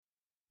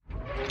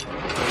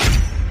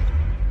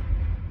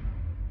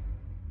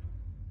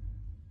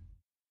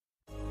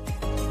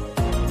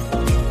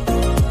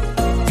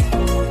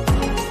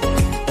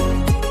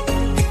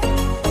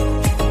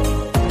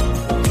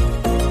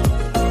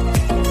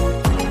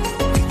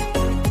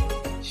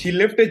She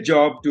left a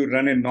job to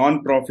run a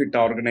non-profit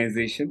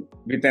organization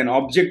with an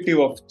objective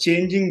of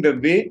changing the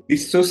way the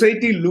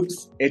society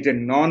looks at a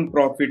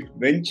non-profit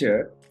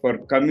venture for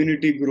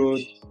community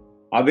growth,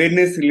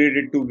 awareness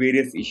related to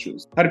various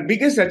issues. Her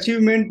biggest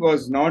achievement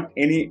was not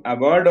any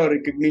award or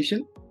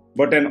recognition,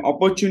 but an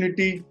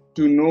opportunity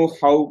to know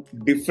how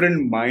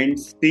different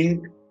minds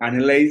think,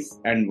 analyze,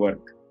 and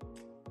work.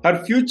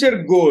 Her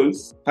future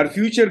goals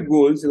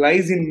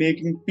lies in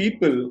making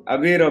people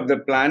aware of the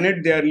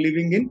planet they are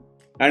living in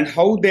and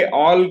how they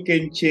all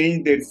can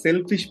change their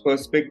selfish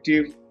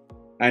perspective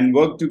and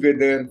work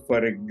together for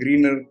a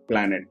greener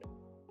planet.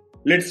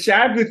 Let's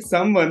chat with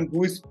someone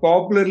who is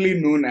popularly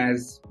known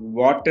as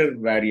Water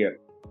Warrior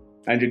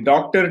and a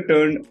doctor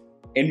turned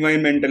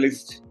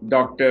environmentalist,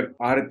 Dr.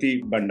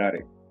 Aarati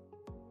Bhandare.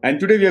 And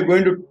today we are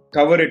going to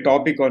cover a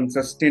topic on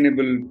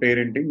sustainable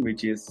parenting,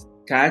 which is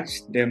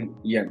Catch Them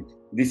Young.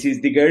 This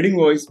is the Guiding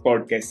Voice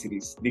podcast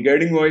series, the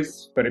Guiding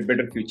Voice for a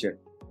Better Future.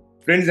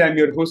 Friends, I am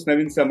your host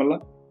Naveen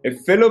Samala, a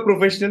fellow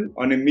professional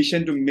on a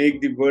mission to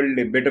make the world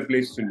a better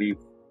place to live.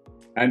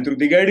 And through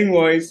the Guiding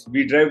Voice,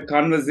 we drive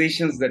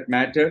conversations that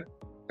matter,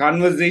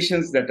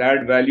 conversations that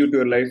add value to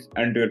your life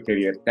and to your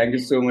career. Thank you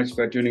so much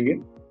for tuning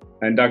in.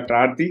 And Dr.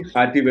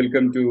 Aarati,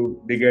 welcome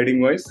to the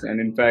Guiding Voice. And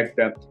in fact,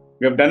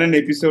 we have done an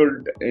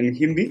episode in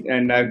Hindi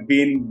and I've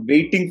been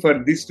waiting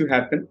for this to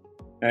happen.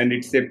 And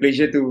it's a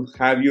pleasure to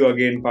have you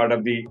again part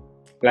of the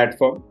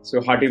platform.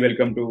 So hearty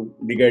welcome to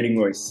the Guiding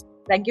Voice.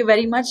 Thank you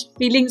very much.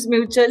 Feelings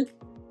mutual.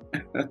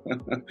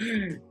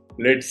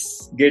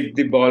 Let's get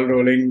the ball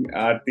rolling,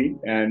 Aarti.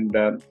 And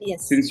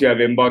Yes. Since you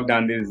have embarked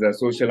on this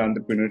social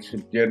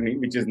entrepreneurship journey,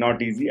 which is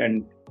not easy.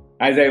 And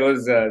as I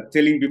was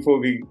telling before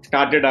we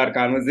started our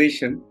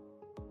conversation,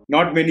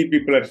 not many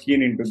people are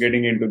keen into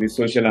getting into the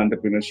social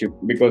entrepreneurship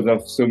because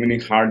of so many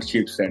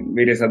hardships and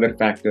various other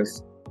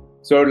factors.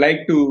 So I'd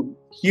like to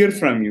hear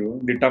from you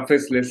the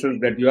toughest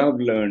lessons that you have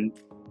learned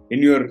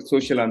in your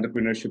social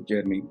entrepreneurship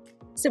journey.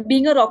 So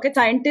being a rocket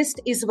scientist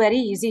is very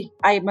easy,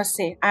 I must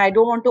say. I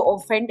don't want to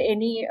offend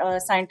any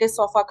scientists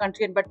of our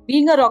country, but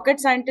being a rocket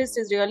scientist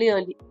is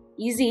really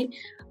easy.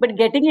 But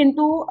getting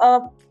into a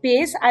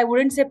space, I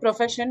wouldn't say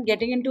profession,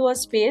 getting into a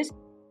space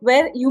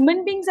where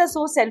human beings are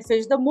so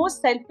selfish. The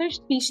most selfish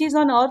species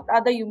on earth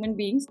are the human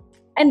beings.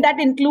 And that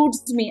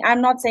includes me.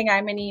 I'm not saying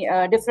I'm any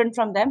different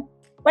from them.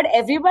 But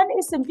everyone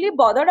is simply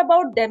bothered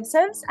about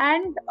themselves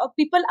and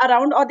people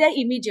around or their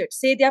immediate,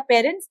 say their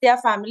parents, their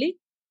family,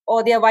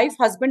 or their wife,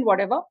 husband,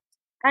 whatever.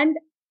 And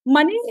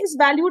money is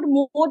valued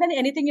more than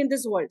anything in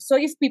this world. So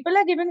if people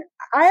are giving,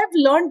 I have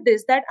learned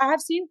this, that I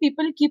have seen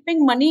people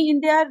keeping money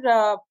in their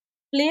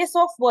place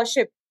of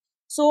worship.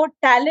 So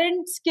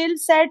talent, skill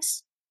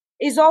sets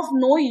is of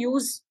no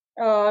use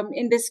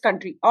in this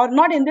country, or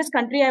not in this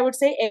country, I would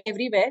say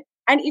everywhere.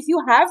 And if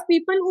you have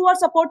people who are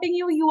supporting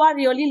you, you are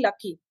really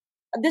lucky.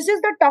 This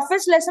is the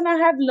toughest lesson I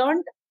have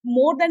learned,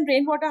 more than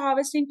rainwater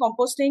harvesting,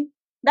 composting.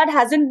 That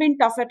hasn't been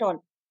tough at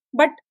all.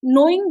 But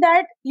knowing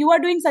that you are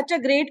doing such a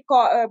great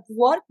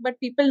work, but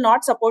people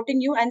not supporting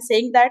you and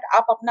saying that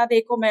 "Aap apna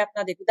dekho, main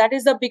apna dekho," that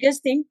is the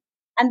biggest thing.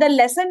 And the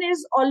lesson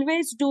is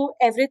always do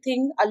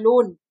everything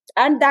alone.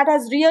 And that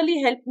has really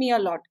helped me a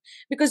lot.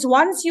 Because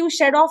once you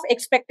shed off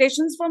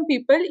expectations from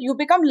people, you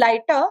become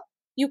lighter,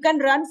 you can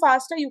run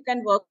faster, you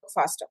can work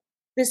faster.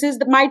 This is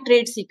my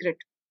trade secret.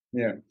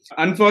 Yeah.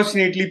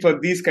 Unfortunately, for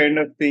these kind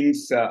of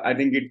things, I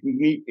think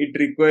it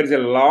requires a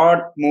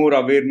lot more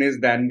awareness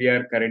than we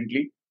are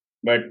currently.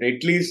 But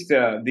at least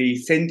the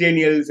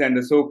centennials and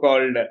the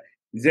so-called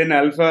Gen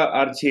Alpha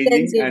are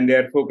changing and they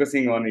are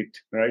focusing on it,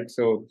 right?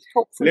 So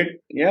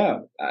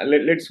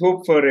let's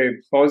hope for a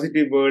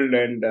positive world.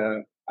 And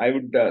I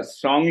would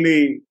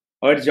strongly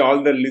urge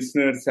all the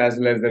listeners as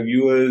well as the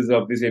viewers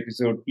of this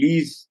episode,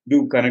 please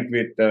do connect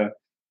with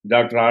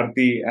Dr.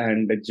 Aarati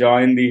and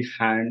join the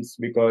hands,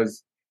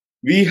 because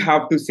we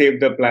have to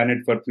save the planet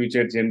for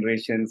future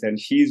generations and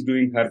she's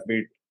doing her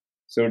bit.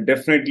 So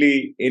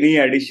definitely any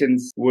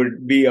additions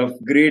would be of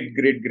great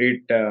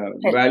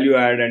value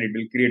add, and it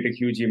will create a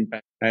huge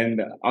impact.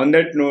 And on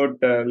that note,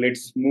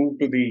 let's move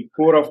to the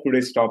core of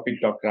today's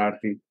topic, Dr.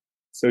 Aarti.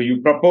 So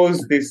you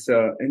proposed this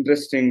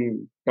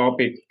interesting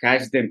topic,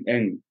 catch them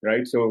young,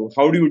 right? So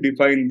how do you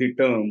define the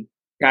term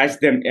catch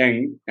them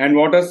young, and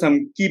what are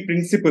some key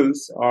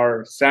principles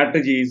or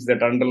strategies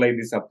that underlie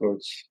this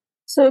approach?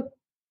 So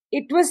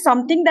it was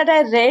something that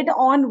I read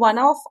on one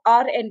of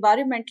our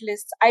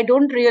environmentalists. I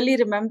don't really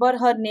remember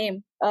her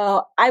name.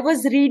 I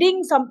was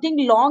reading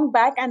something long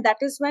back, and that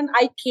is when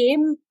I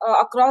came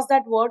across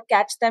that word,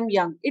 catch them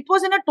young. It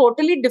was in a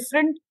totally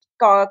different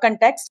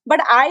context, but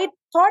I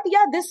thought,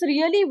 yeah, this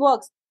really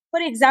works.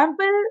 For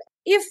example,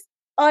 if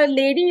a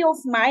lady of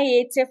my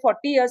age, say 40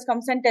 years,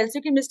 comes and tells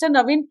you, Mr.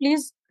 Naveen,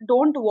 please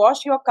don't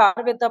wash your car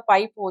with the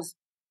pipe hose.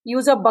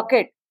 Use a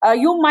bucket.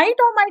 You might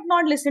or might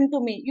not listen to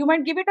me. You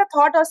might give it a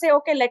thought or say,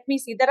 okay, let me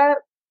see. There are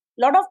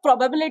a lot of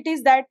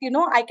probabilities that,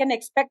 I can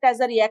expect as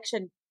a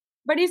reaction.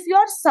 But if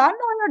your son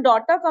or your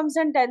daughter comes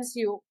and tells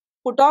you,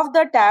 put off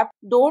the tap,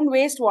 don't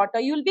waste water,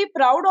 you'll be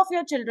proud of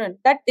your children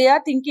that they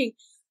are thinking.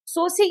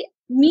 So see,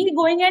 me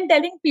going and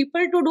telling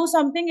people to do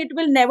something, it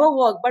will never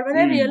work. But when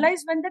I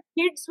realized, when the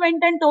kids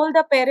went and told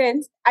the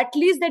parents, at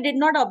least they did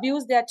not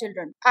abuse their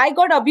children. I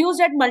got abused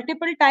at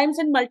multiple times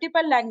in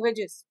multiple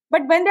languages.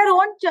 But when their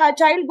own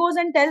child goes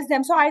and tells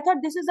them, so I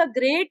thought this is a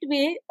great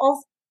way of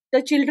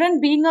the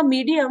children being a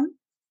medium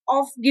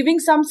of giving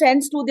some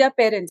sense to their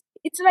parents.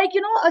 It's like,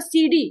 a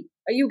CD.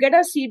 You get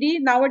a CD.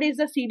 Nowadays,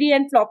 the CD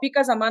and floppy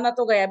ka zamana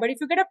to gaya. But if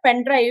you get a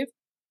pen drive,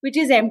 which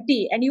is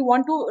empty, and you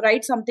want to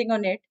write something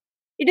on it,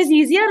 it is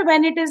easier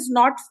when it is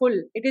not full.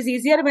 It is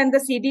easier when the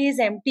CD is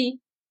empty.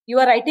 You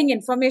are writing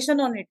information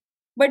on it.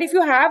 But if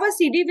you have a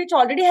CD which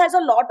already has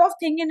a lot of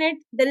thing in it,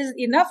 there is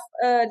enough,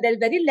 there is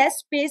very less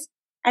space,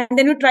 and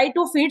then you try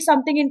to feed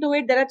something into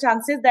it, there are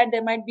chances that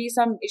there might be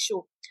some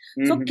issue.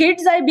 So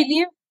kids, I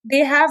believe,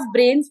 they have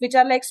brains which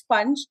are like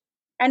sponge,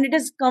 and it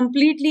is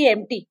completely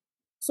empty.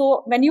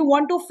 So when you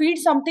want to feed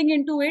something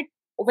into it,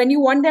 when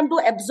you want them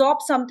to absorb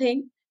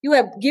something, you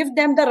give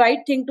them the right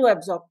thing to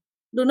absorb.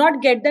 Do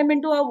not get them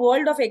into a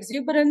world of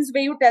exuberance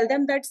where you tell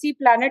them that, see,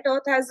 planet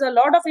Earth has a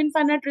lot of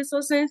infinite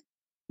resources.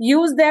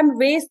 Use them,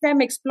 waste them,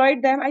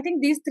 exploit them. I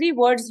think these three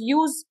words,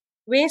 use,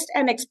 waste,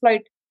 and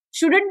exploit,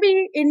 shouldn't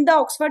be in the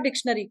Oxford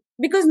Dictionary,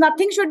 because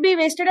nothing should be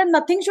wasted and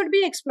nothing should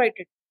be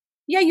exploited.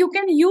 Yeah, you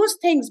can use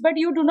things, but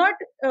you do not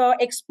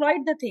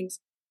exploit the things.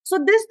 So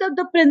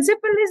the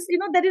principle is,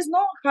 there is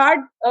no hard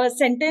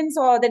sentence,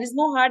 or there is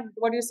no hard,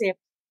 what do you say,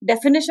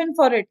 definition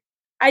for it.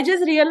 I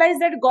just realized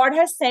that God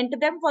has sent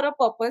them for a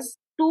purpose,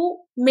 to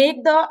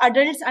make the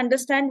adults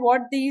understand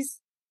what these,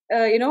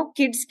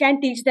 kids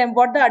can teach them,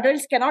 what the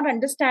adults cannot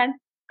understand.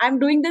 I'm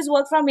doing this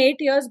work from 8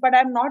 years, but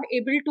I'm not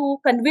able to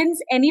convince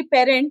any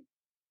parent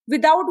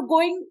without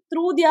going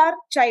through their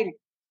child.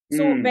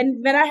 So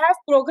when I have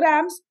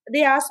programs,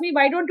 they ask me,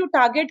 why don't you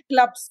target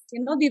clubs,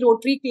 the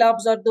Rotary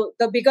clubs or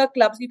the bigger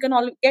clubs? You can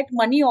all get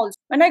money also.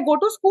 When I go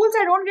to schools,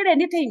 I don't get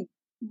anything.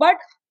 But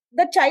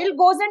the child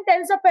goes and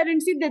tells the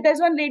parents, see, there's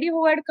one lady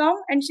who had come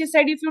and she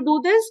said, if you do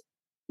this,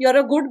 you're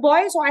a good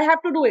boy, so I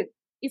have to do it.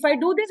 If I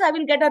do this, I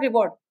will get a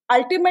reward.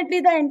 Ultimately,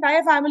 the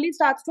entire family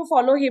starts to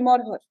follow him or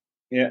her.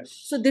 Yeah.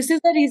 So this is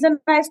the reason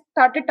I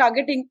started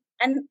targeting.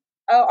 And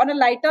on a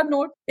lighter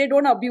note, they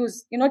don't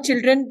abuse,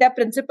 children. Their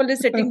principal is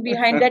sitting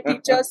behind their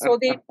teachers, so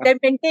they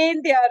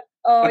maintain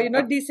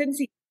their,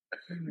 decency.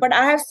 But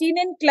I have seen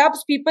in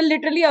clubs people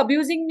literally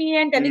abusing me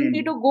and telling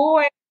me to go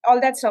and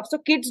all that stuff. So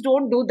kids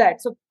don't do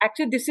that. So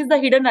actually, this is the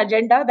hidden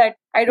agenda, that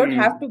I don't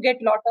have to get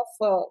lot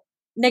of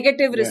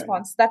negative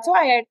response. That's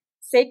why I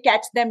say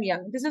catch them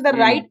young. This is the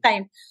right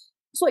time.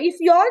 So if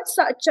your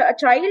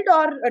child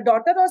or a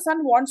daughter or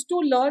son wants to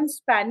learn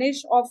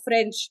Spanish or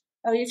French,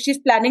 if she's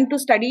planning to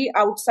study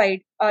outside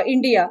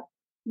India,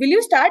 will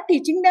you start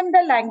teaching them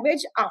the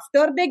language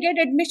after they get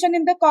admission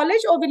in the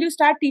college, or will you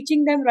start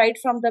teaching them right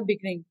from the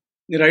beginning?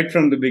 Right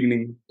from the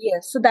beginning.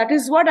 Yes. So that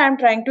is what I'm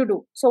trying to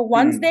do. So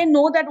once they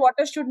know that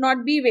water should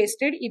not be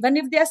wasted, even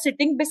if they are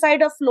sitting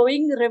beside a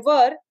flowing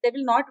river, they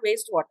will not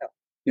waste water.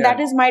 Yeah.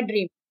 That is my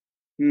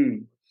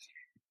dream.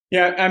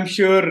 Yeah, I'm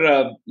sure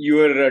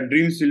your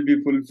dreams will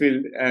be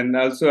fulfilled. And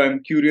also,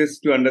 I'm curious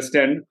to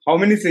understand, how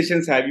many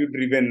sessions have you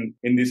driven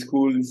in the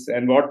schools,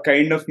 and what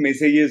kind of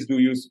messages do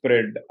you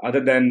spread other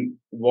than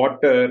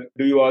water?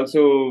 Do you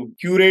also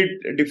curate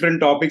different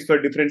topics for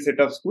different set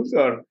of schools,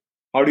 or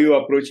how do you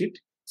approach it?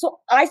 So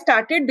I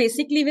started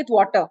basically with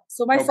water.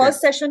 So my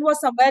first session was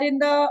somewhere in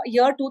the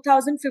year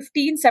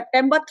 2015,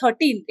 September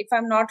 13th, if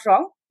I'm not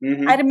wrong.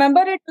 I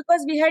remember it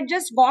because we had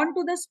just gone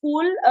to the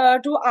school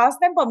to ask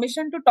them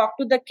permission to talk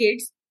to the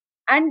kids.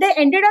 And they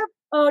ended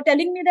up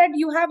telling me that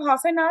you have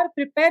half an hour,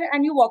 prepare,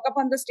 and you walk up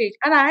on the stage.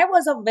 And I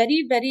was a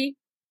very, very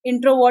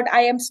introvert.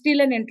 I am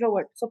still an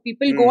introvert. So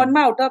people go on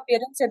my outer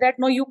appearance, say that,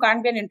 no, you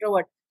can't be an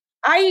introvert.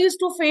 I used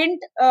to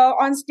faint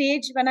on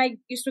stage when I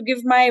used to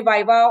give my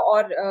viva,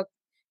 or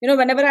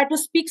whenever I had to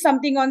speak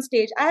something on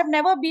stage. I have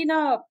never been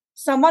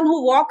someone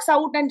who walks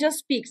out and just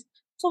speaks.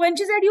 So when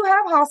she said, you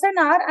have half an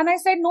hour, and I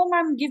said, no,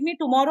 ma'am, give me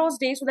tomorrow's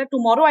day so that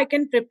tomorrow I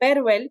can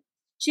prepare well.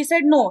 She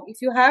said, no,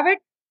 if you have it,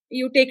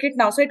 you take it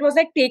now. So it was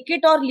like, take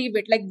it or leave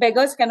it. Like,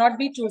 beggars cannot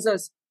be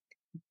choosers.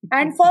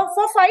 And for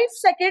 5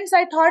 seconds,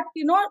 I thought,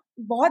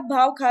 bahut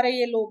bhav kha rahe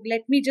ye log,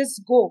 let me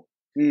just go.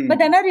 But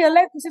then I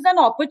realized this is an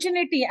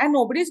opportunity, and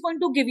nobody is going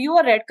to give you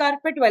a red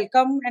carpet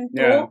welcome and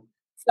throw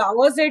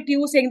flowers at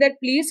you saying that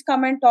please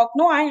come and talk.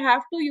 No, I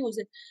have to use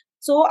it.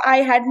 So I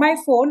had my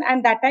phone,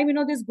 and that time,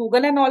 this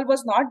Google and all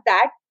was not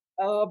that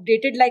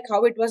updated like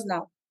how it was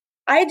now.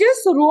 I just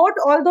wrote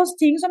all those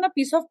things on a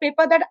piece of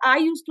paper that I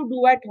used to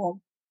do at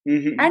home.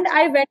 And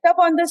I went up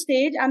on the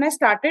stage and I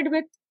started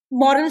with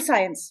moral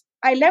science.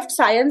 I left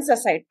science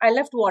aside. I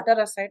left water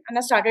aside, and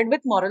I started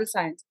with moral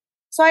science.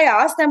 So I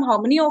asked them, how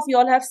many of you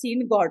all have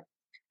seen God?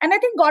 And I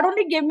think God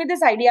only gave me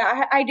this idea.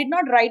 I did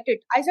not write it.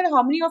 I said,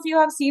 how many of you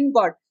have seen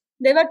God?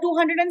 There were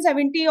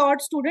 270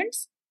 odd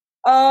students.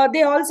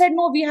 They all said,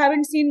 no, we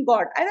haven't seen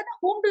God. I said,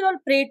 whom do you all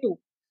pray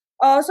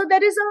to? So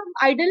there is an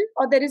idol,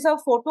 or there is a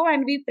photo,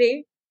 and we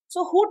pray.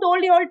 So who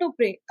told you all to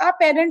pray? Our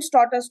parents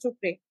taught us to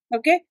pray.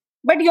 Okay.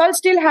 But you all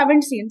still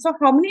haven't seen. So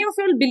how many of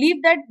you will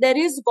believe that there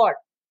is God?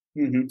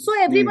 So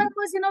everyone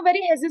was,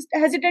 very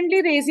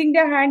hesitantly raising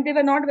their hand. They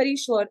were not very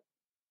sure.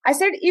 I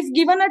said, if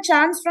given a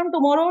chance from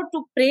tomorrow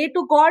to pray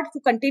to God, to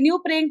continue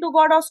praying to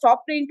God or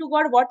stop praying to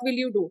God, what will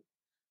you do?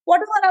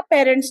 What will our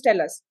parents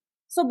tell us?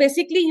 So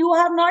basically, you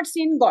have not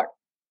seen God.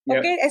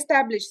 Okay,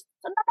 established.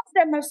 So none of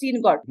them have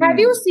seen God. Have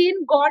you seen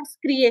God's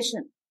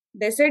creation?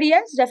 They said,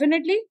 yes,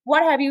 definitely.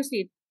 What have you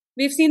seen?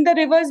 We've seen the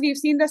rivers, we've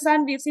seen the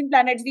sun, we've seen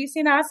planets, we've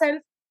seen ourselves.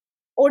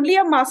 Only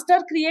a master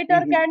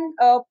creator can,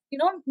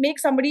 make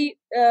somebody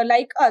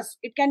like us.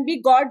 It can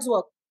be God's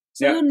work.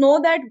 So you know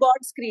that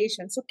God's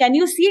creation. So can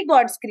you see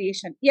God's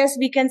creation? Yes,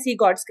 we can see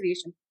God's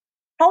creation.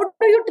 How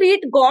do you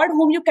treat God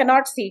whom you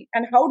cannot see?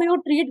 And how do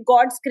you treat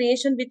God's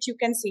creation which you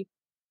can see?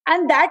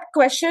 And that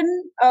question,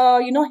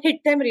 hit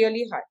them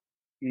really hard.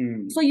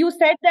 So you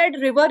said that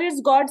river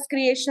is God's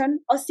creation,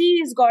 a sea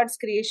is God's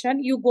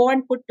creation. You go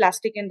and put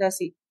plastic in the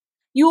sea.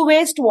 You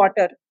waste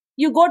water.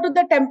 You go to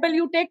the temple,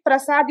 you take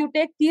prasad, you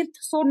take tirth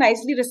so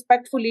nicely,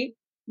 respectfully,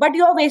 but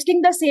you are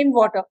wasting the same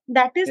water.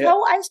 That is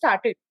how I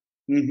started.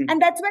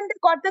 And that's when they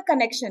got the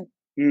connection.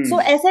 So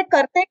aise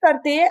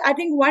karte, I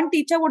think one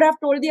teacher would have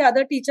told the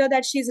other teacher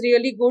that she's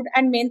really good,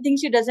 and main thing,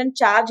 she doesn't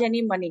charge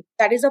any money.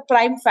 That is a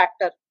prime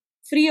factor,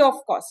 free of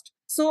cost.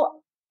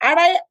 So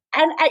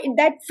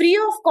that free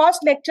of cost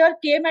lecture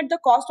came at the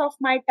cost of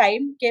my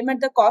time, came at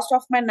the cost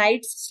of my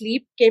night's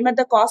sleep, came at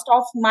the cost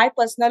of my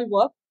personal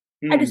work.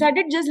 I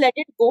decided just let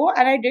it go,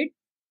 and I did.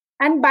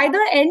 And by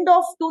the end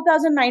of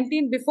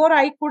 2019, before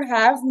I could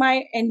have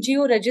my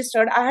NGO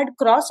registered, I had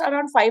crossed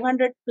around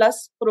 500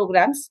 plus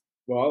programs.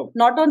 Wow.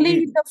 Not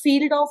only in the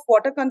field of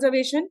water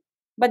conservation,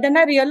 but then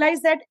I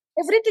realized that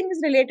everything is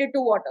related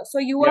to water. So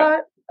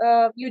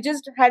you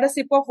just had a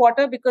sip of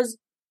water because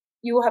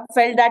you have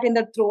felt that in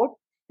the throat.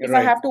 If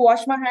I have to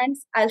wash my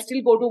hands, I'll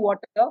still go to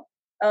water.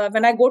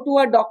 When I go to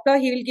a doctor,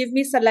 he will give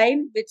me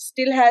saline, which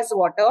still has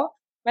water.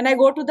 When I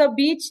go to the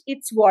beach,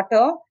 it's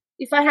water.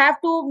 If I have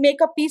to make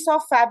a piece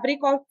of fabric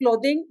or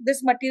clothing,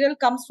 this material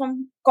comes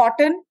from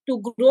cotton.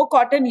 To grow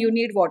cotton, you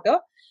need water.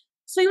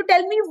 So you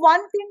tell me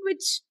one thing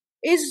which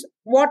is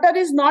water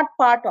is not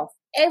part of.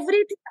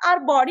 Everything,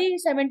 our body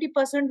is 70%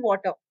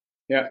 water.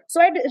 Yeah.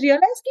 So I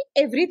realized that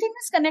everything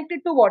is connected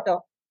to water.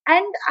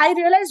 And I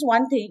realized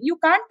one thing, you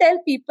can't tell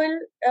people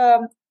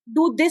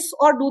do this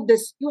or do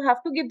this. You have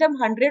to give them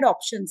 100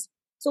 options.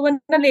 So when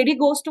a lady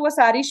goes to a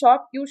sari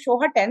shop, you show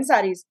her 10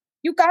 saris.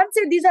 You can't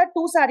say these are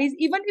 2 saris.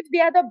 Even if they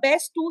are the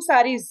best 2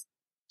 saris,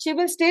 she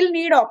will still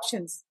need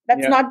options.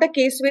 That's not the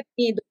case with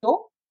me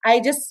though.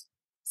 I just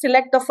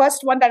select the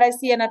first one that I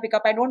see and I pick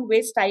up. I don't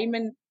waste time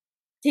in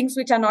things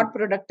which are not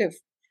productive.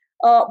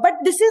 But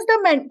this is the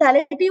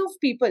mentality of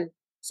people.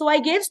 So I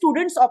gave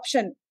students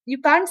option. You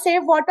can't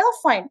save water?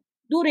 Fine.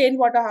 Do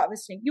rainwater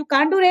harvesting. You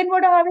can't do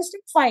rainwater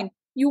harvesting? Fine.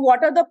 You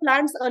water the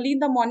plants early in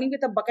the morning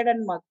with a bucket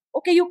and mug.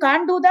 Okay, you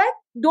can't do that?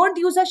 Don't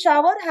use a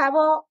shower. Have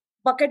a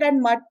bucket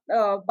and mud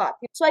bath.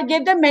 So I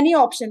gave them many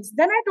options.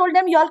 Then I told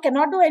them, y'all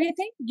cannot do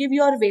anything. Give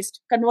your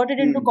waste. Convert it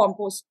into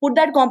compost. Put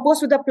that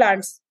compost with the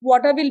plants.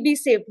 Water will be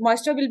saved.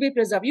 Moisture will be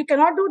preserved. You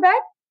cannot do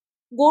that?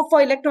 Go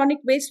for electronic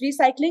waste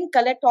recycling.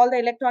 Collect all the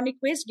electronic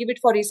waste. Give it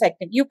for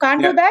recycling. You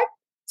can't do that?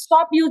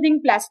 Stop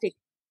using plastic.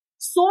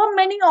 So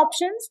many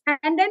options,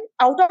 and then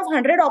out of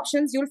 100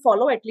 options, you'll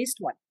follow at least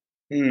one.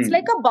 It's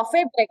like a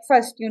buffet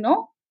breakfast,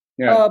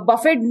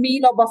 buffet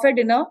meal or buffet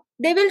dinner.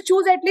 They will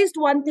choose at least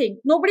one thing.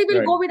 Nobody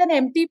will go with an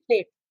empty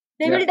plate.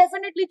 They will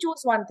definitely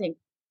choose one thing.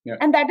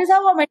 And that is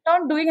how I went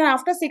on doing. And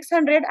after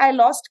 600, I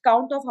lost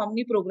count of how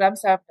many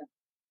programs I have done.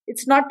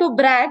 It's not to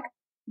brag,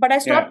 but I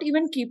stopped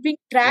even keeping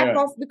track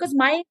of, because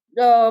my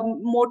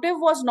motive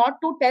was not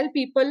to tell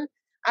people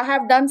I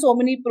have done so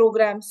many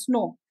programs.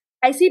 No.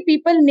 I see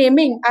people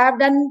naming, I have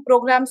done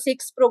program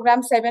 6,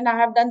 program 7, I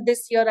have done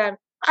this year.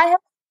 I have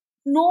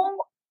no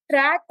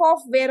track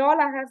of where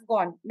all I have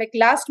gone. Like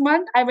last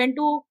month, I went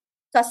to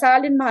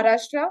Kasal in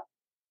Maharashtra.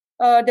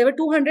 There were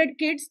 200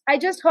 kids. I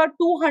just heard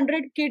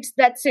 200 kids.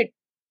 That's it.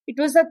 It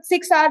was a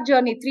 6-hour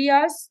journey, 3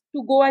 hours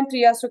to go and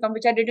 3 hours to come,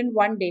 which I did in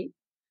one day.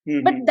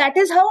 But that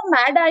is how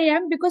mad I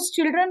am, because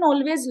children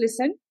always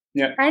listen.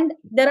 Yeah. And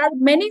there are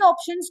many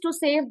options to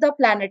save the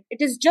planet.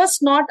 It is just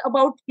not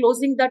about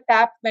closing the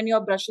tap when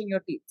you're brushing your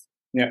teeth.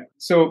 Yeah.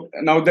 So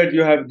now that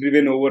you have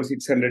driven over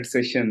 600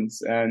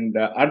 sessions, and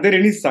are there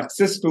any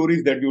success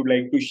stories that you would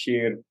like to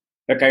share?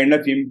 The kind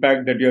of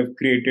impact that you have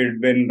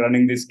created when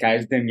running this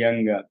Catch Them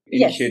Young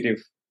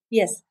initiative?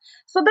 Yes.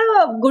 So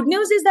the good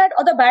news is that,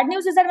 or the bad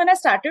news is that when I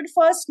started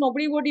first,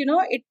 nobody would,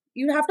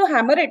 you have to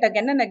hammer it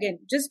again and again.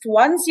 Just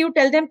once you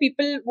tell them,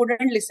 people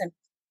wouldn't listen.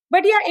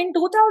 But yeah, in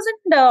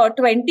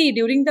 2020,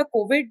 during the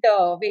COVID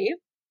wave,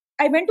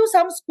 I went to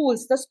some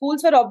schools. The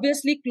schools were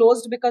obviously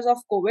closed because of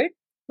COVID,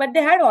 but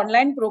they had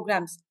online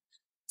programs.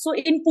 So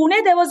in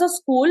Pune, there was a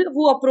school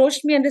who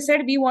approached me and they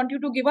said, we want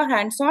you to give a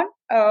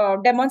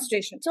hands-on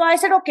demonstration. So I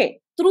said, okay.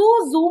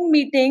 Through Zoom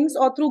meetings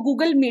or through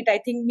Google Meet, I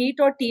think Meet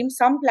or Teams,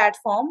 some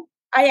platform,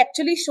 I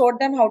actually showed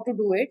them how to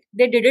do it.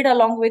 They did it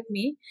along with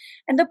me.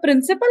 And the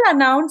principal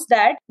announced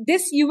that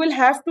this you will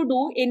have to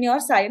do in your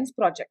science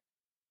project.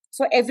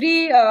 So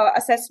every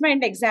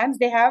assessment exams,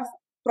 they have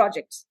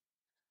projects.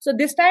 So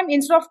this time,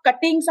 instead of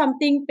cutting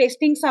something,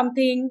 pasting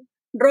something,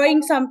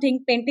 drawing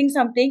something, painting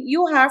something,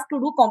 you have to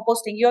do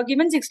composting. You are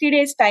given 60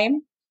 days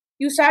time.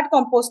 You start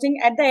composting.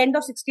 At the end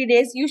of 60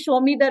 days, you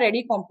show me the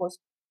ready compost.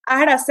 I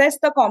had assessed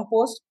the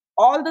compost.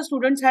 All the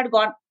students had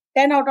got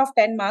 10 out of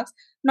 10 marks,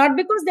 not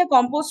because their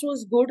compost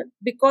was good,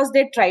 because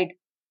they tried.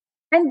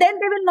 And then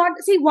they will not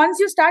see, once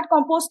you start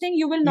composting,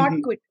 you will not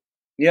quit.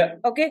 Yeah.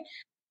 Okay.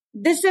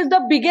 This is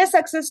the biggest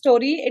success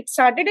story. It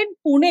started in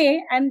Pune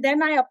and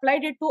then I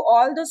applied it to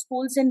all the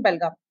schools in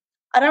Belgaum.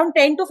 Around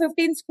 10 to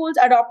 15 schools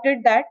adopted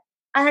that.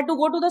 I had to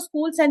go to the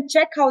schools and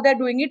check how they're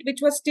doing it, which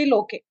was still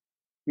okay.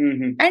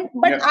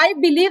 But I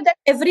believe that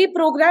every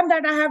program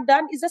that I have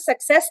done is a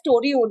success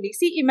story only.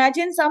 See,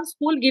 imagine some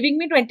school giving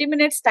me 20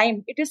 minutes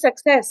time. It is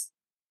success.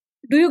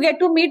 Do you get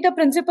to meet the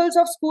principals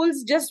of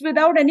schools just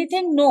without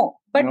anything? No.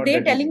 But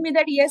they're telling me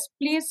that, yes,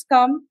 please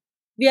come.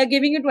 We are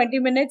giving you 20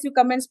 minutes. You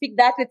come and speak.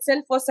 That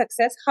itself was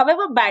success.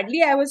 However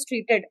badly I was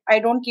treated, I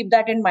don't keep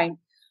that in mind.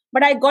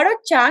 But I got a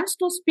chance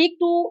to speak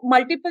to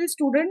multiple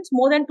students,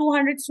 more than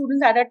 200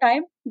 students at a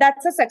time.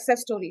 That's a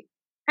success story.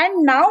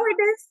 And now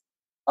it is,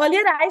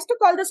 earlier I used to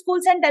call the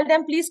schools and tell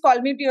them, please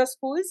call me to your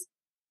schools.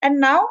 And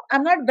now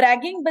I'm not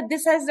bragging, but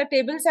this has, the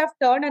tables have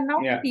turned, and now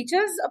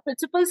teachers,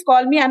 principals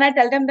call me and I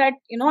tell them that,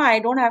 I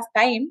don't have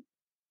time.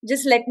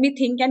 Just let me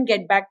think and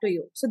get back to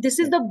you. So this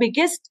is the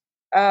biggest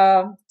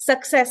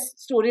success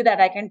story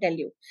that I can tell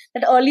you.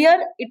 That earlier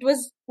it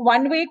was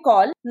one-way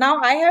call. Now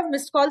I have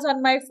missed calls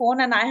on my phone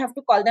and I have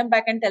to call them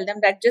back and tell them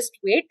that just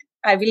wait,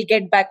 I will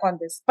get back on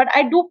this. But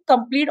I do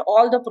complete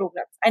all the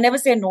programs. I never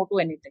say no to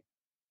anything.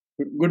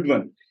 Good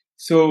one.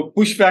 So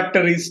push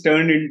factor is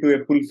turned into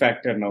a pull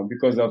factor now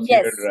because of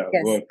your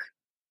work.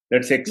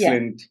 That's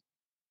excellent.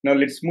 Now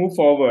let's move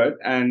forward.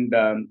 And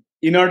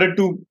in order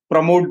to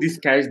promote these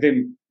Catch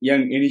Them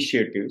Young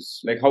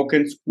initiatives, like how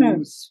can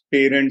schools,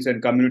 parents,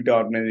 and community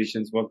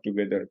organizations work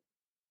together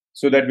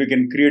so that we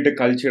can create a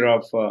culture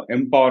of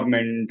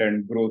empowerment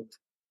and growth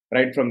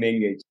right from the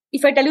young age?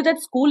 If I tell you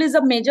that school is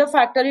a major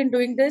factor in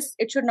doing this,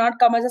 it should not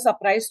come as a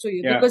surprise to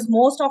you because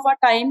most of our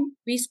time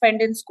we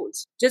spend in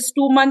schools. Just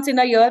 2 months in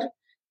a year,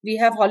 we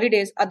have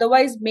holidays.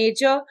 Otherwise,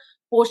 major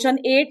portion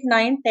 8,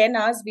 9, 10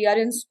 hours, we are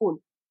in school.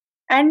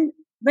 And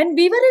when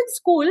we were in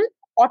school,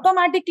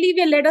 automatically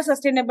we led a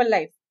sustainable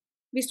life.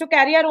 We used to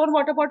carry our own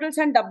water bottles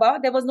and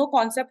dabba. There was no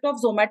concept of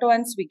Zomato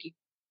and Swiggy.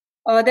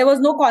 There was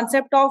no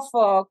concept of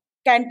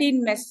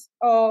canteen mess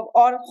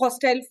or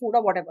hostel food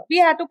or whatever. We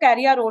had to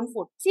carry our own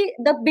food. See,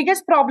 the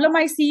biggest problem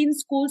I see in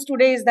schools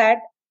today is that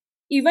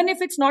even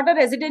if it's not a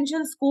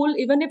residential school,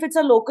 even if it's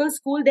a local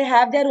school, they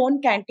have their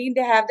own canteen,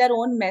 they have their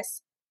own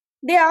mess.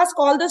 They ask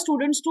all the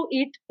students to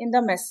eat in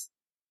the mess.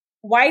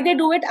 Why they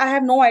do it, I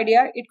have no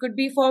idea. It could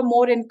be for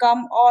more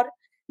income, or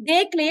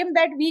they claim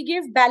that we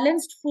give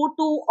balanced food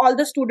to all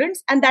the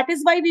students and that is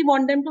why we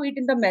want them to eat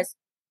in the mess.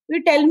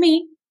 You tell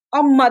me,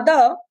 a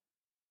mother,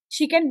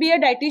 she can be a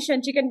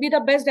dietitian. She can be the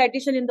best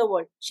dietitian in the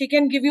world. She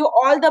can give you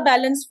all the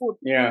balanced food.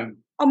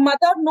 A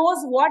mother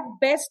knows what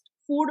best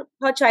food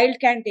her child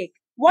can take.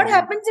 What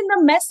happens in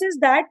the mess is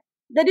that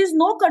there is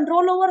no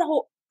control over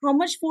how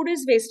much food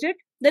is wasted.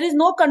 There is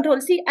no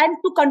control. See, and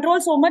to control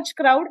so much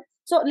crowd.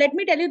 So let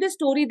me tell you this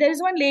story. There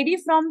is one lady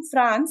from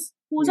France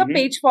who's a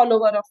page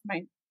follower of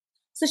mine.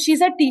 So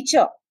she's a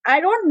teacher. I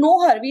don't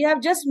know her. We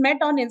have just met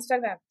on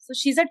Instagram. So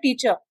she's a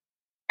teacher.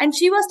 And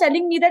she was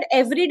telling me that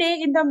every day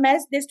in the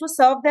mess, they used to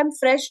serve them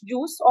fresh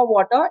juice or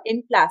water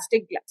in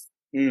plastic glass.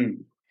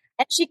 And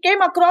she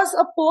came across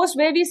a post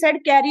where we said,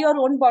 carry your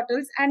own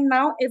bottles. And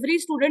now every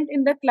student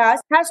in the class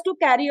has to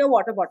carry a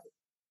water bottle.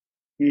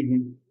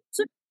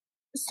 So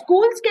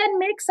schools can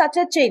make such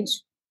a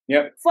change.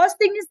 First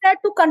thing is that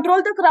to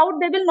control the crowd,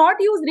 they will not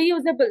use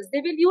reusables.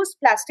 They will use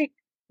plastic.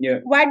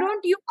 Why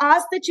don't you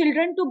ask the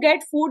children to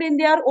get food in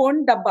their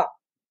own dabba?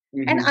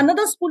 And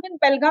another school in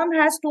Belgaum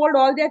has told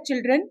all their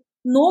children,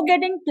 no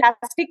getting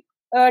plastic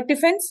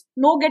tiffins,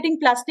 no getting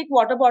plastic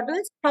water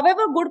bottles.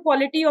 However good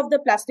quality of the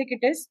plastic it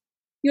is,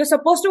 you're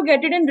supposed to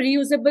get it in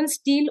reusable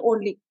steel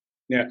only.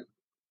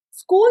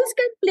 Schools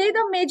can play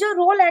the major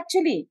role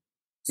actually.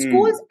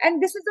 Schools,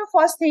 and this is the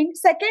first thing.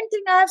 Second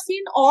thing, I have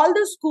seen all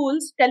the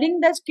schools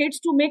telling their kids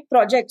to make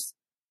projects.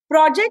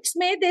 Projects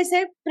may, they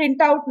say, print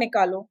out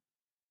nikalo.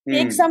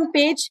 Take some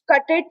page,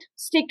 cut it,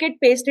 stick it,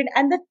 paste it.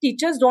 And the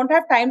teachers don't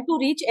have time to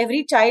reach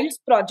every child's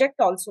project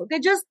also. They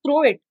just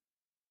throw it.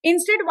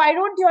 Instead, why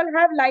don't you all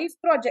have live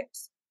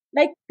projects?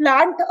 Like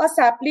plant a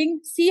sapling,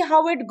 see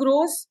how it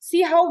grows,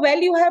 see how well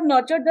you have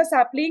nurtured the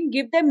sapling,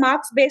 give them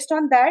marks based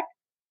on that,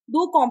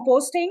 do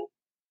composting,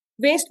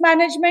 waste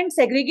management,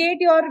 segregate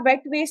your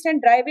wet waste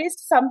and dry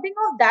waste, something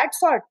of that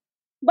sort.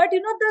 But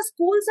the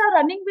schools are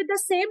running with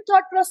the same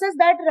thought process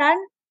that ran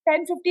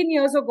 10, 15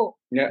 years ago.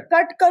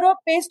 Cut karo,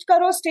 paste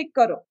karo, stick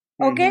karo.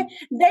 Okay.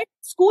 Then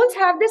schools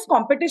have these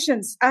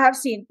competitions. I have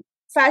seen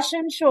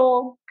fashion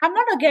show. I'm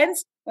not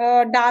against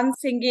dance,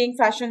 singing,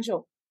 fashion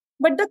show.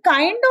 But the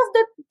kind of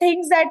the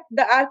things that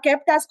are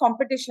kept as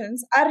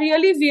competitions are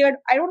really weird.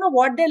 I don't know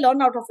what they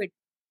learn out of it.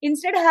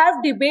 Instead,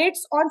 have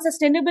debates on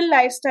sustainable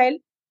lifestyle,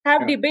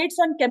 have debates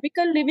on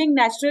chemical living,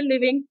 natural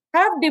living,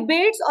 have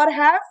debates or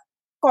have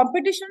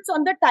competitions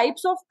on the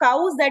types of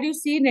cows that you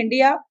see in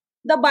India,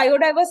 the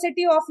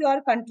biodiversity of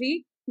your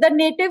country, the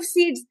native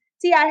seeds.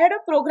 See, I had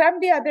a program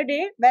the other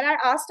day where I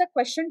asked a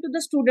question to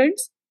the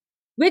students,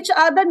 which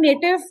are the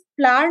native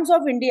plants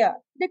of India?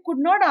 They could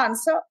not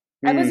answer.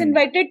 I was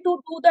invited to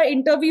do the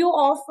interview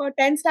of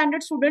 10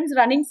 standard students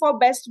running for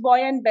best boy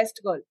and best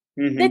girl.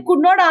 They could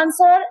not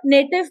answer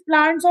native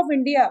plants of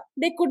India.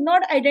 They could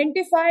not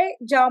identify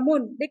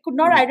jamun. They could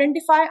not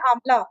identify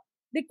amla.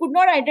 They could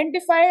not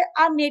identify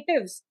our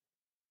natives.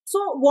 So,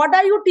 what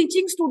are you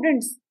teaching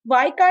students?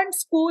 Why can't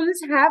schools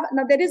have?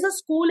 Now, there is a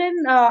school in,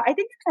 I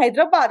think,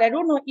 Hyderabad. I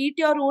don't know, Eat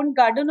Your Own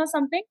Garden or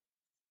something.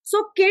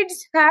 So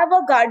kids have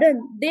a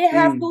garden. They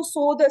have to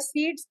sow the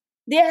seeds.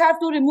 They have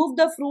to remove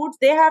the fruits.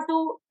 They have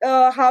to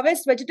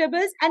harvest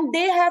vegetables, and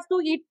they have to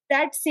eat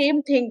that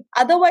same thing.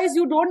 Otherwise,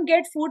 you don't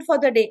get food for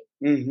the day.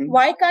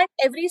 Why can't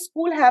every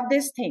school have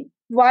this thing?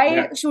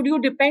 Why should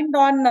you depend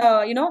on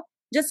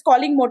just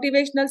calling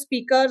motivational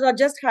speakers or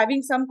just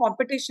having some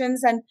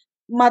competitions and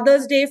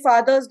Mother's Day,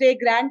 Father's Day,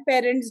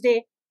 Grandparents'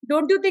 Day?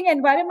 Don't you think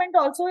environment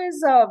also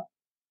is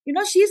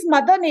she's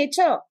Mother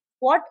Nature?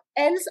 What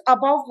else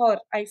above her?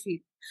 I feel.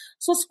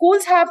 So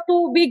schools have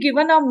to be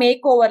given a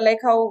makeover, like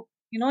how,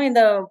 in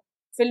the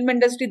film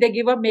industry, they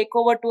give a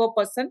makeover to a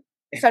person.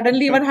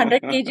 Suddenly, even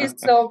 100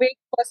 kgs weight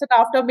person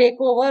after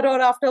makeover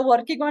or after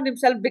working on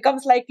himself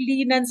becomes like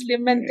lean and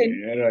slim and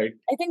thin. Yeah, right.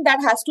 I think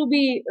that has to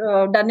be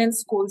done in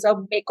schools. A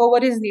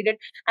makeover is needed.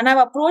 And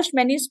I've approached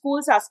many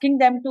schools asking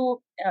them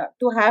to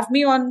have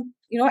me on,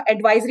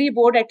 advisory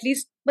board at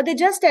least. But they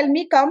just tell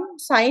me, come,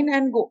 sign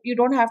and go. You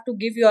don't have to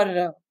give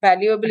your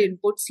valuable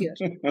inputs here.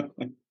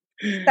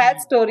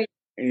 Sad story.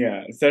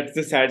 Yeah, that's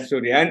the sad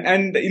story.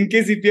 And in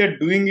case if you are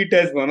doing it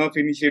as one of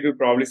initiative,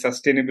 probably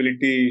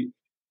sustainability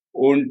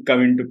won't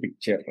come into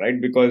picture, right?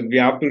 Because we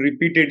have to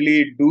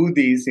repeatedly do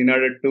this in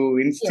order to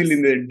instill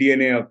in the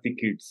DNA of the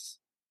kids.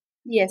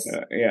 Yes.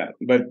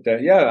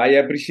 I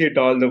appreciate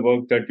all the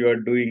work that you are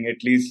doing,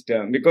 at least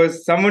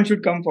because someone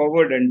should come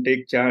forward and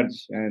take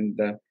charge. And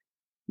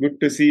good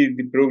to see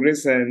the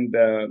progress, and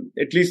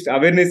at least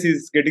awareness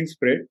is getting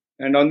spread.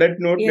 And on that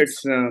note,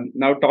 let's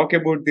now talk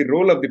about the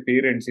role of the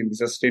parents in the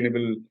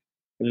sustainable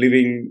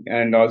living,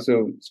 and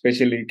also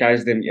especially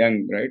catch them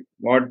young, right?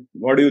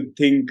 What do you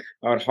think,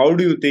 or how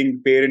do you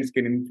think parents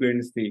can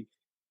influence the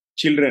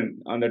children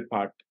on that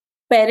part?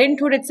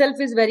 Parenthood itself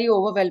is very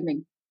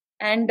overwhelming.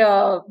 And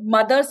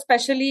mothers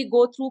especially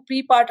go through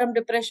prepartum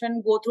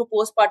depression, go through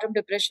postpartum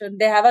depression.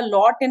 They have a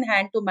lot in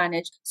hand to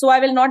manage. So I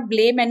will not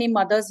blame any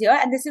mothers here.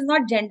 And this is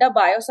not gender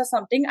bias or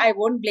something. I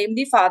won't blame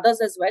the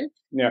fathers as well.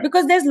 Yeah.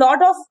 Because there's a lot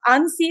of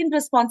unseen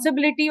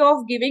responsibility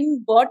of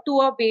giving birth to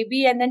a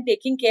baby and then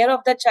taking care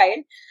of the child.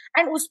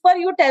 And us par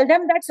you tell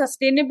them that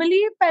sustainably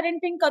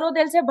parenting karo,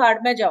 they'll say baad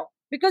mein jao.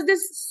 Because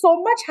there's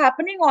so much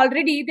happening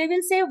already. They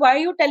will say, why are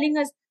you telling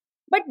us?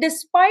 But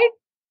despite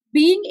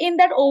being in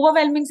that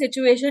overwhelming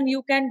situation,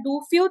 you can do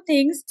few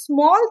things,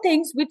 small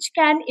things, which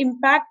can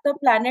impact the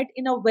planet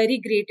in a very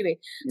great way.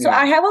 Yeah. So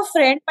I have a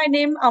friend by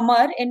name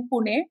Amar in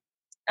Pune.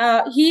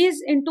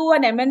 He's into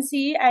an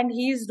MNC and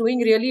he's doing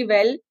really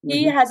well.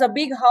 He has a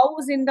big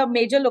house in the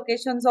major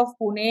locations of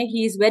Pune.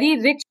 He's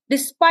very rich.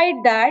 Despite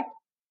that,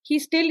 he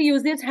still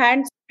uses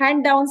hand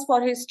downs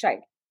for his child.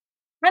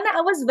 And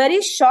I was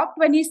very shocked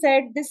when he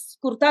said, this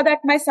kurta that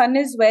my son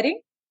is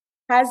wearing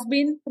has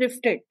been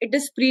thrifted. It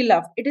is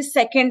pre-loved. It is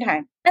second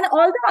hand. And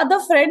all the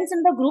other friends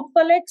in the group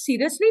were like,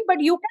 seriously,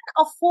 but you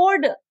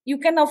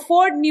can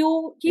afford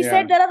new. He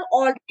said there are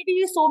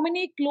already so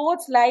many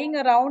clothes lying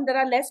around. There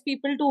are less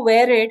people to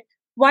wear it.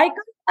 Why can't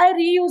I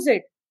reuse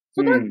it?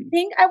 So the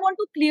thing I want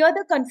to clear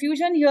the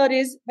confusion here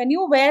is when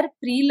you wear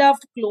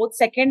pre-loved clothes,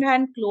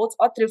 second-hand clothes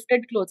or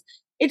thrifted clothes,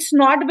 it's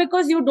not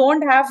because you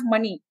don't have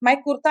money. My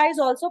kurta is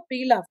also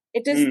pre-loved.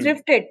 It is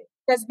thrifted.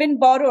 It has been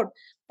borrowed.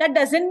 That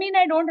doesn't mean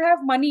I don't have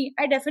money.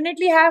 I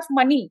definitely have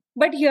money.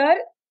 But here,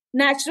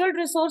 natural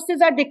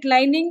resources are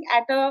declining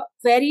at a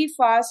very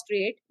fast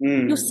rate.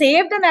 You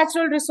save the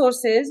natural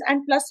resources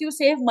and plus you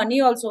save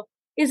money also.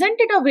 Isn't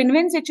it a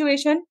win-win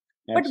situation?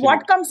 Absolutely. But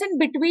what comes in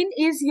between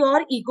is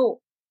your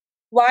ego.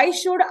 Why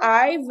should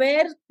I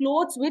wear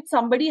clothes which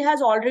somebody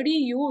has already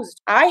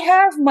used? I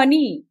have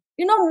money.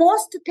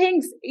 Most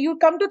things, you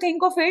come to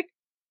think of it,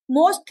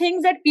 most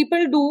things that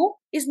people do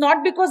is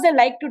not because they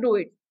like to do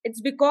it. It's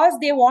because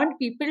they want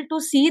people to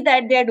see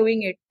that they're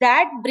doing it.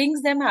 That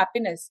brings them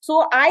happiness.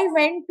 So I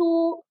went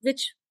to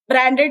which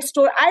branded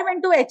store? I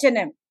went to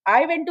H&M.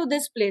 I went to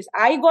this place.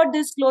 I got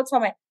this clothes for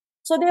my.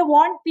 So they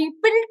want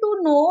people to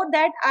know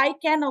that I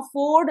can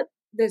afford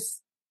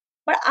this.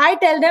 But I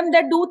tell them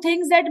that do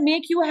things that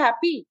make you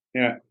happy.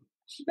 Yeah.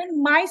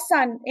 When my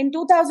son, in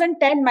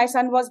 2010, my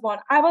son was born.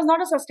 I was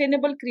not a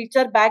sustainable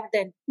creature back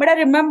then. But I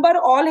remember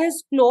all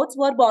his clothes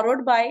were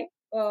borrowed by,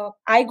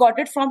 I got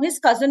it from his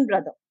cousin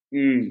brother.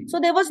 So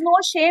there was no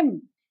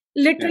shame.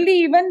 Literally,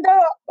 even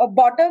the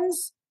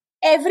bottoms,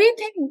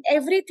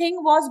 everything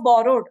was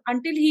borrowed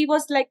until he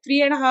was like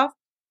 3.5.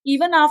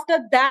 Even after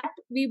that,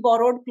 we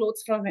borrowed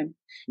clothes from him.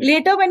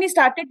 Later, when he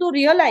started to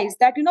realize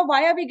that,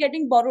 why are we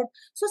getting borrowed?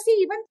 So see,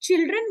 even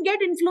children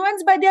get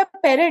influenced by their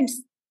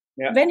parents.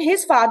 When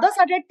his father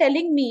started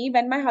telling me,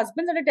 when my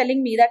husband started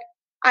telling me that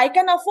I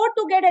can afford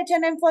to get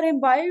H&M for him,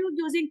 why are you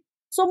using?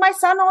 So my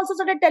son also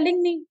started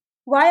telling me,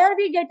 why are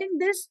we getting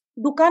this?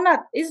 Dukanat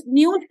is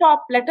new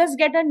shop. Let us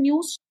get a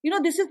new.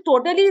 This is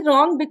totally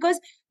wrong, because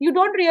you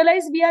don't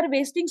realize we are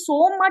wasting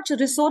so much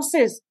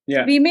resources.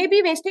 We may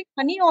be wasting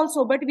money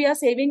also, but we are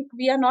saving.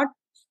 We are not.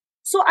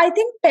 So I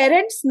think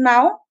parents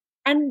now,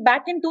 and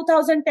back in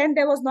 2010,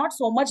 there was not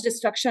so much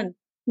destruction.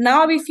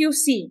 Now, if you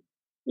see,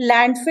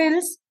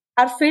 landfills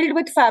are filled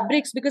with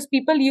fabrics because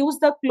people use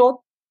the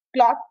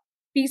cloth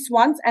piece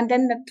once and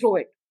then throw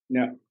it.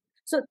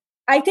 So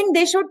I think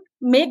they should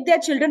make their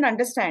children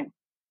understand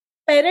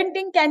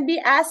parenting can be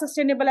as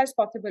sustainable as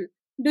possible.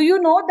 Do you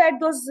know that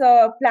those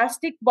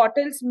plastic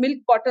bottles, milk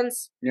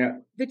bottles,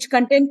 which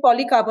contain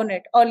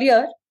polycarbonate,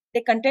 earlier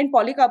they contain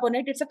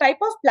polycarbonate. It's a type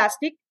of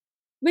plastic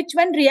which,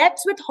 when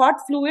reacts with hot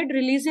fluid,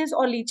 releases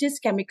or leaches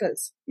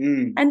chemicals.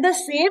 And the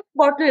same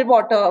bottle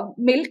water,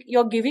 milk,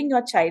 you're giving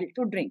your child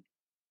to drink.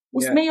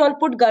 Usme you'll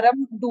put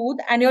garam doodh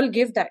and you'll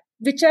give that.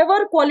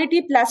 Whichever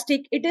quality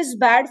plastic, it is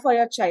bad for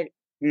your child.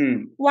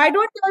 Why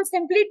don't you all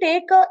simply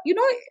take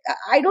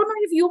I don't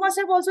know if you must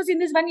have also seen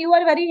this when you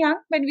were very young.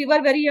 When we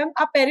were very young,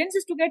 our parents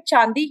used to get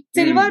chandi,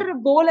 silver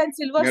bowl and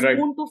silver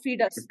spoon to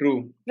feed us.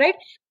 True. Right?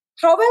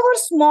 However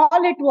small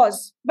it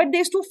was, but they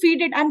used to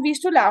feed it and we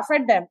used to laugh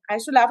at them. I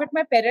used to laugh at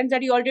my parents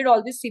that you all did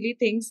all these silly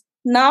things.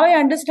 Now I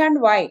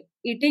understand why.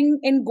 Eating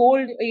in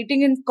gold,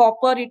 eating in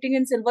copper, eating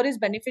in silver is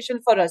beneficial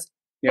for us.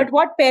 But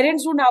what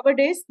parents do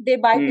nowadays, they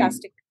buy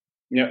plastic.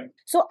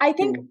 So I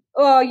think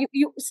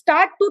you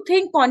start to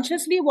think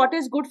consciously what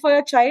is good for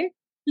your child.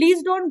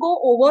 Please don't go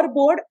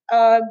overboard.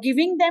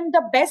 Giving them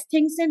the best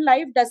things in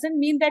life doesn't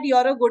mean that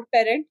you're a good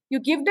parent. You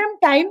give them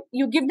time.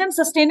 You give them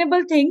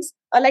sustainable things.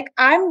 Like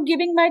I'm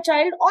giving my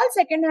child all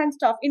second-hand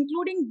stuff,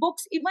 including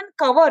books, even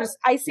covers.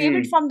 I save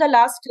it from the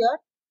last year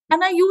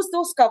and I use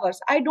those covers.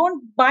 I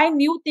don't buy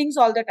new things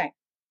all the time.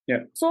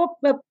 So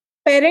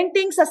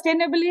parenting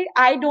sustainably,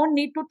 I don't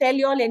need to tell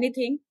you all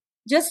anything.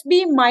 Just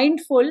be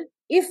mindful.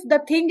 If the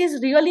thing is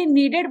really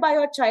needed by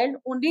your child,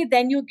 only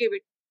then you give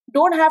it.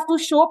 Don't have to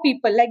show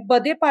people, like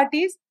birthday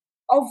parties.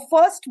 A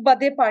first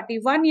birthday party,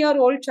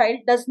 1-year-old child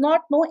does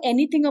not know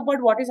anything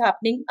about what is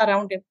happening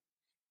around him.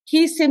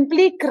 He's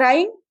simply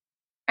crying,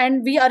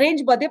 and we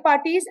arrange birthday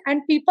parties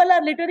and people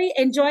are literally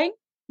enjoying,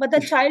 but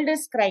the child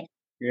is crying.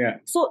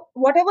 So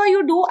whatever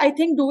you do, I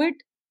think do it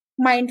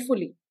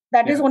mindfully.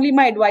 That is only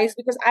my advice,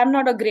 because I'm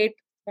not a great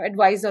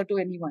advisor to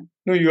anyone.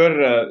 No, you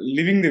are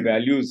living the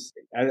values.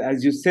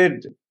 As you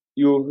said,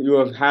 you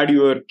have had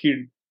your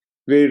kid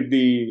wear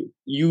the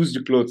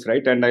used clothes,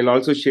 right? And I'll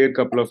also share a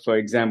couple of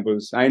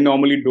examples. I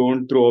normally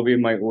don't throw away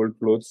my old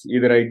clothes.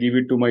 Either I give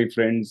it to my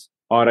friends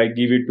or I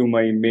give it to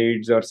my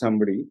maids or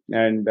somebody.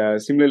 And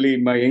similarly,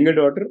 my younger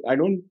daughter, I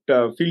don't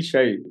feel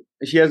shy.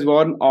 She has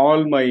worn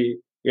all my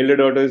elder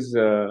daughter's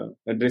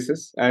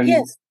dresses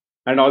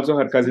and also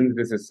her cousin's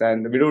dresses,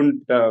 and we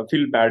don't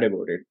feel bad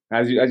about it.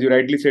 As you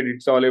rightly said,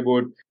 it's all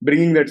about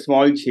bringing that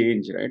small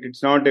change, right?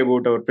 It's not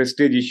about our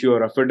prestige issue or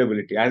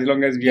affordability. As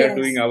long as we are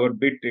doing our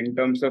bit in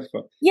terms of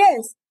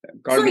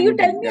So you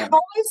tell me,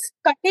 how is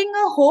cutting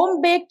a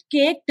home baked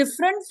cake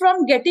different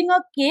from getting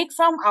a cake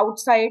from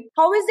outside?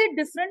 How is it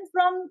different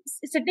from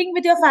sitting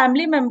with your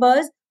family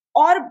members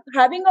or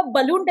having a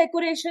balloon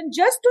decoration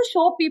just to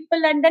show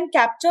people and then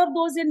capture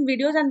those in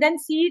videos and then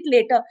see it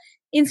later?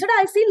 Instead,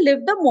 I feel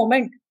live the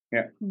moment.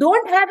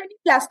 Don't have any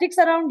plastics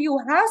around you.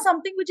 Have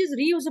something which is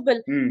reusable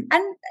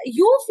and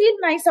you feel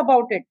nice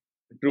about it.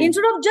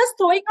 Instead of just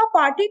throwing a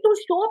party to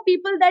show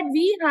people that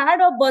we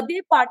had a birthday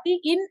party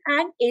in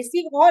an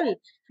AC hall,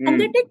 and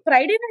they take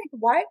pride in it.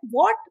 Why?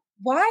 What?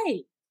 Why?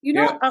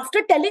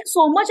 After telling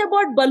so much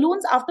about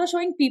balloons, after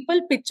showing people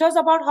pictures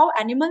about how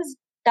animals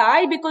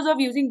die because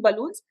of using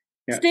balloons,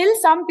 still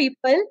some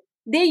people,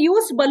 they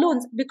use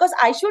balloons because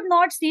I should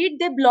not see it.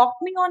 They block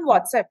me on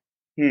WhatsApp.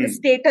 The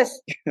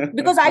status,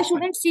 because I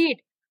shouldn't see it.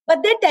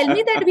 But they tell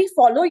me that we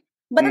follow you.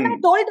 But then I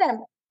told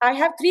them, I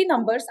have 3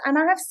 numbers and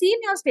I have seen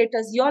your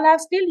status. You all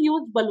have still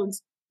used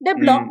balloons. They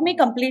blocked me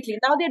completely.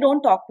 Now they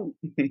don't talk to me.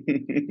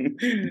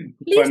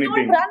 Please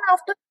don't run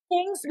after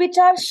things which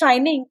are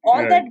shining.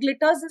 All that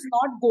glitters is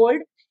not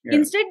gold.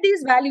 Instead,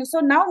 these values. So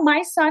now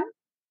my son,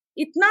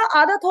 itna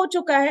आदत हो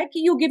चुका है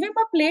कि you give him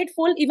a plate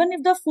full, even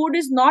if the food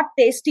is not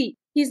tasty,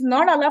 he's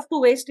not allowed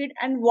to waste it.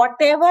 And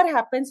whatever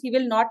happens, he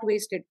will not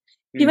waste it.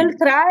 He will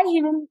cry,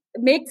 he will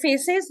make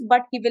faces,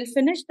 but he will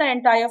finish the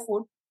entire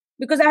food.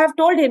 Because I have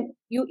told him,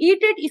 you eat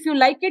it, if you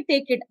like it,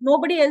 take it.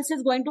 Nobody else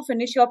is going to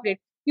finish your plate.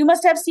 You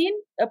must have seen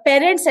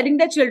parents telling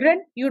their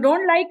children, you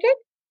don't like it,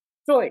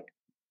 throw it.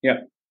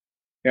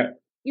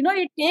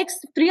 It takes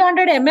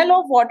 300 ml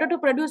of water to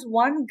produce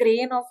 1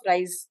 grain of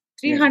rice.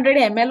 300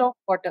 ml of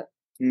water,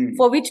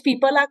 for which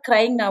people are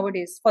crying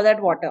nowadays for that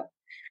water.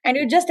 And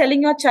you're just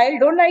telling your child,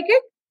 don't like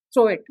it,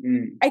 throw it.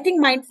 I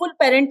think mindful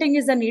parenting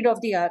is the need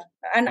of the hour.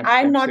 And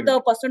I'm not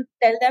the person to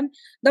tell them.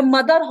 The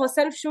mother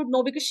herself should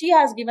know because she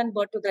has given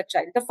birth to that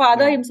child. The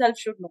father himself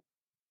should know.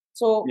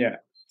 So yeah.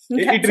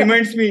 It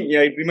reminds me,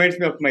 it reminds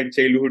me of my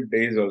childhood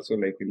days also.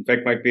 Like, in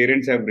fact, my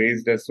parents have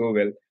raised us so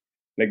well.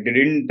 Like, they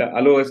didn't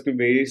allow us to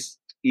waste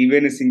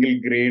even a single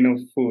grain of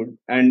food.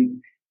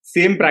 And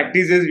same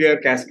practices we are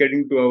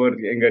cascading to our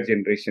younger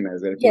generation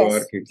as well, to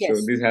our kids. So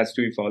this has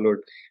to be followed.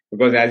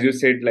 Because as you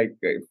said, like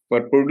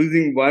for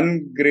producing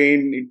one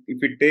grain,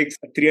 if it takes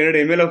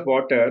 300 ml of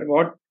water,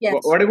 what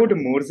about a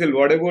morsel?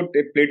 What about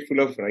a plate full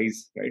of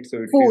rice, right? So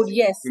it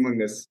is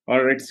humongous.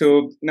 All right.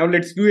 So now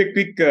let's do a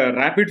quick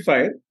rapid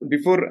fire.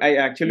 Before I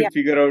actually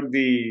figure out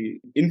the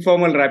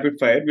informal rapid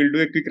fire, we'll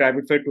do a quick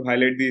rapid fire to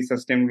highlight the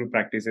sustainable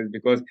practices.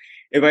 Because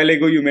a while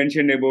ago you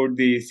mentioned about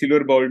the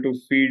silver bowl to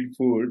feed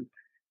food,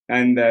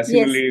 and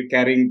similarly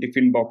carrying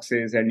tiffin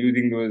boxes and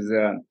using those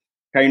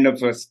kind of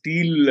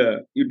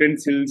steel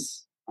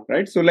utensils,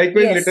 right? So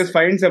likewise, let us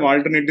find some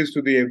alternatives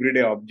to the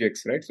everyday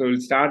objects, right? So we'll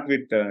start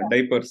with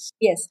diapers.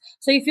 Yes.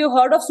 So if you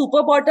heard of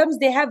super bottoms,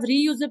 they have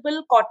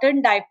reusable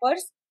cotton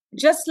diapers,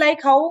 just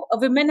like how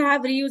women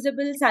have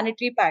reusable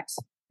sanitary pads.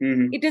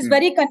 It is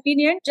very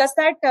convenient, just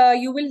that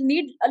you will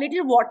need a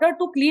little water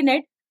to clean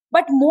it,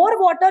 but more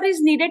water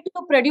is needed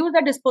to produce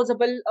a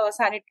disposable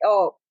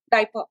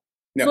diaper.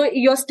 So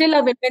you're still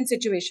a win-win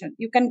situation.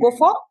 You can go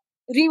for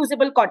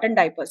reusable cotton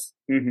diapers.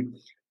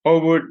 How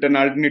about an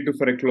alternative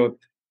for a cloth?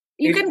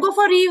 You can go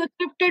for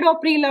re-thrifted or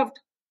pre-loved.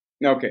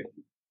 Okay,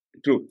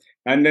 true.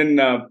 And then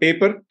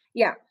paper?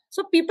 Yeah.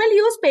 So people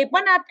use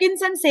paper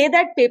napkins and say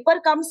that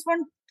paper comes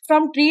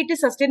from tree, it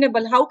is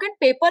sustainable. How can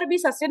paper be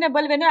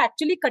sustainable when you're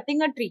actually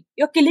cutting a tree?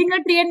 You're killing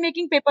a tree and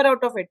making paper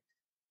out of it.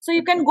 So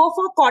you can go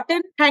for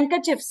cotton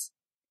handkerchiefs.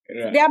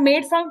 They are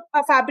made from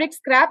fabric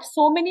scrap.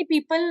 So many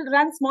people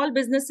run small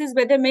businesses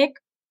where they make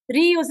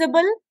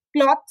reusable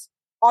cloths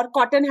or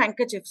cotton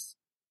handkerchiefs.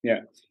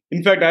 Yeah.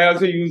 In fact, I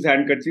also use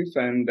handkerchiefs,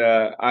 and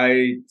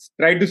I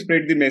try to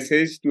spread the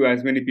message to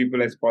as many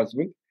people as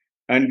possible.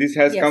 And this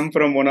has come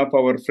from one of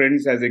our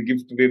friends as a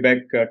gift way back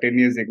 10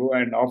 years ago.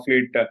 And off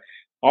late,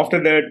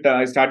 after that,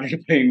 I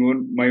started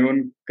buying my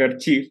own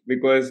kerchief,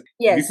 because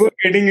before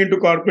getting into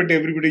corporate,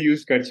 everybody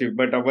used kerchief.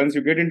 But once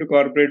you get into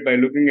corporate, by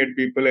looking at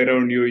people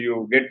around you,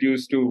 you get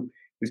used to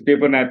these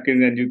paper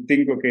napkins, and you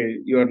think, okay,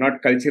 you are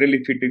not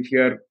culturally fit if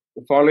you are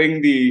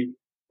following the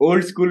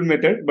old school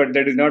method, but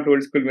that is not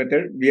old school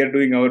method. We are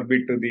doing our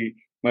bit to the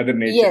mother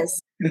nature.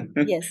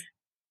 Yes.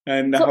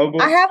 And so how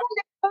about... I have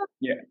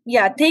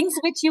things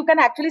which you can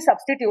actually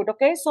substitute.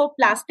 Okay, so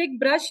plastic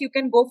brush, you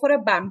can go for a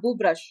bamboo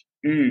brush.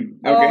 Okay.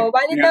 While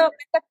when the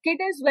kid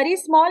is very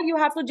small, you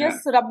have to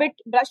just rub it,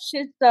 brush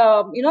it,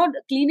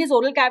 clean his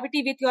oral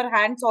cavity with your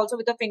hands. Also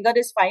with a finger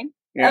is fine.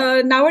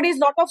 Nowadays,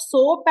 lot of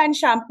soap and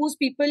shampoos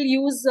people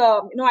use.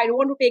 I don't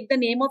want to take the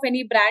name of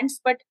any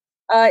brands, but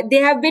they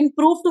have been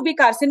proved to be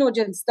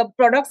carcinogens. The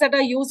products that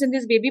are used in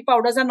these baby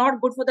powders are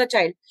not good for the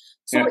child.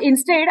 So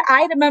instead,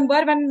 I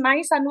remember when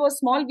my son was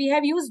small, we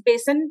have used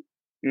besan,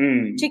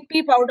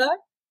 chickpea powder,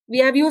 we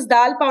have used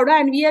dal powder,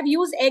 and we have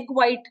used egg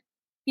white.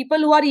 People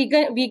who are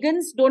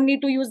vegans don't need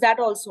to use that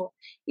also.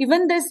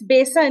 Even this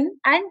besan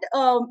and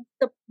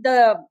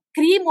the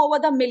cream over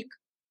the milk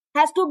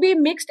has to be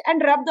mixed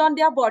and rubbed on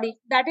their body.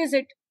 That is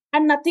it.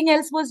 And nothing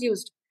else was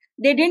used.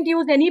 They didn't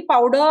use any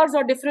powders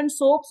or different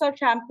soaps or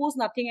shampoos,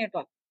 nothing at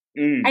all.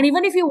 And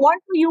even if you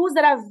want to use,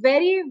 there are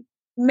very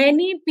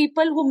many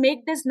people who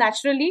make this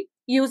naturally.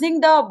 Using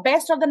the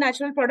best of the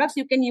natural products,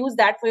 you can use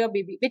that for your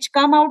baby, which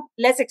come out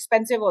less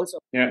expensive also.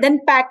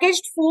 Then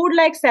packaged food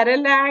like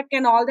Cerelac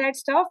and all that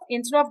stuff,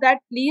 instead of that,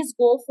 please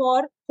go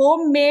for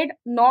homemade,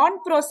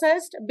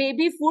 non-processed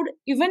baby food.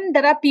 Even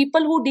there are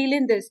people who deal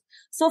in this.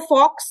 So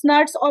fox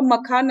nuts or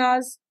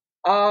makhanas,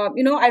 I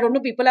don't know,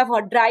 people have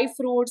heard dry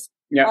fruits.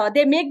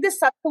 They make this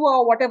sattu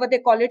or whatever they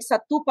call it,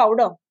 sattu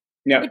powder.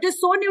 It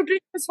is so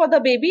nutritious for the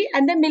baby,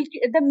 and they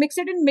mix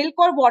it in milk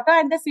or water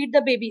and they feed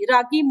the baby,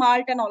 ragi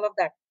malt and all of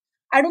that.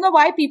 I don't know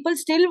why people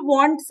still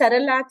want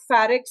Cerelac,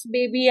 Farrex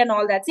baby and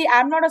all that. See,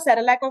 I'm not a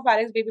Cerelac or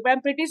Farrex baby, but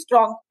I'm pretty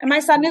strong. And my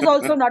son is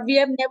also not. We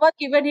have never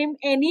given him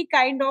any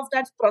kind of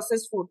that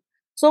processed food.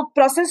 So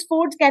processed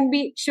foods can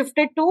be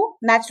shifted to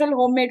natural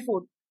homemade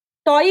food.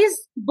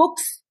 Toys,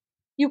 books,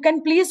 you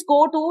can please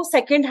go to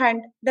second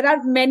hand. There are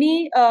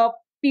many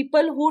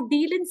people who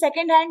deal in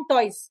second hand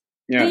toys,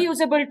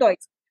 reusable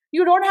toys.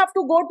 You don't have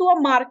to go to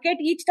a market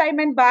each time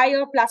and buy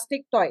a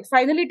plastic toy.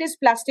 Finally, it is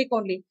plastic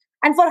only.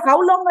 And for how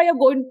long are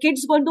your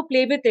kids going to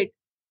play with it?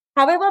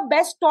 However,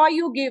 best toy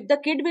you give, the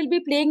kid will be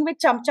playing with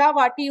chamcha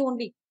vati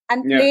only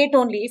and plate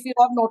only, if you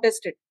have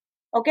noticed it.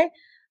 Okay?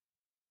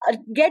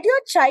 Get your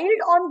child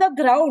on the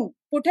ground.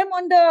 Put him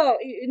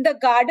in the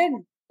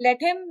garden. Let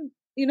him,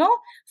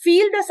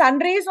 feel the sun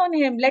rays on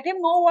him. Let him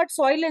know what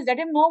soil is. Let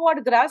him know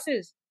what grass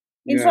is.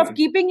 Instead of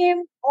keeping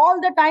him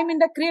all the time in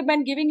the crib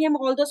and giving him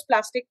all those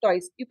plastic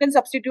toys, you can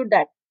substitute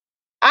that.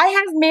 I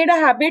have made a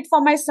habit for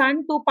my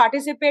son to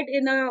participate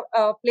in a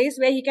place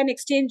where he can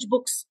exchange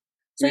books.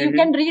 So you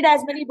can read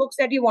as many books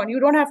that you want. You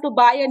don't have to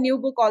buy a new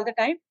book all the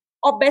time.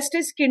 Or best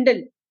is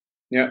Kindle.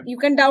 Yeah. You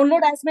can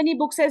download as many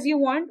books as you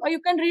want, or you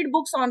can read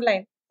books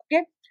online.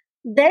 Okay.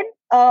 Then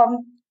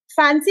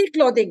fancy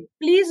clothing.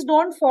 Please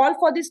don't fall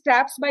for these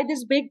traps by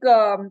this big.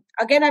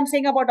 Again, I'm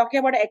saying about talking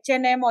about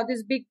H&M or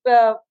this big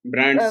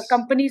Brands.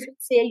 companies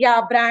say,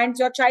 yeah, brands.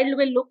 Your child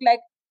will look like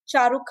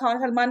Shah Rukh Khan,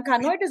 Salman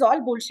Khan. No, it is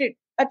all bullshit.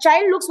 A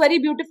child looks very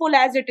beautiful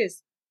as it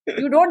is.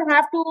 You don't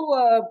have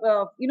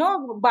to,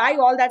 buy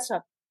all that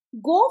stuff.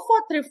 Go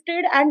for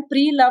thrifted and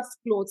pre-loved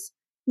clothes.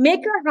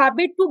 Make a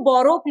habit to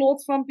borrow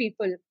clothes from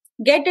people.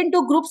 Get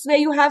into groups where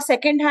you have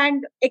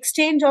second-hand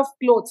exchange of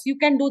clothes. You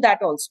can do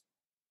that also.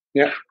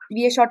 Yeah.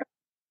 We are short.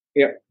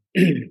 Yeah.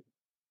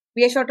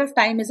 We are short of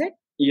time, is it?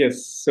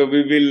 Yes. So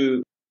we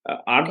will.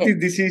 Aarti, Okay.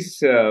 this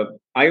is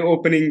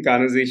eye-opening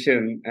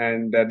conversation,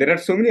 and there are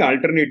so many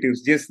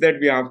alternatives. Just that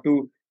we have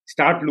to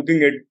start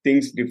looking at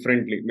things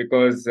differently,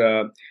 because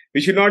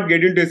we should not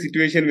get into a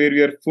situation where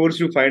we are forced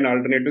to find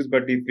alternatives.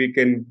 But if we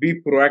can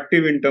be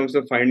proactive in terms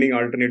of finding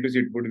alternatives,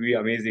 it would be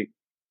amazing.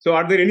 So,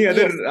 are there any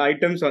other Yes.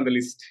 items on the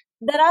list?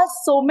 There are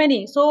so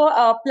many. So,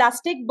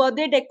 plastic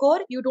birthday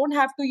decor, you don't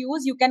have to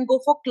use. You can go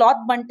for cloth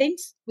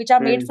buntings, which are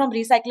made from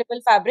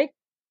recyclable fabric.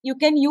 You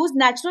can use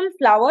natural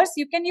flowers.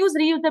 You can use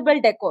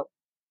reusable decor.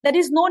 There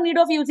is no need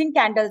of using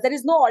candles. There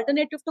is no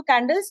alternative to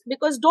candles,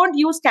 because don't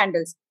use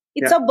candles.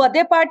 It's Yeah. a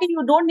birthday party.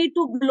 You don't need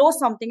to blow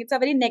something. It's a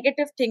very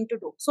negative thing to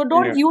do. So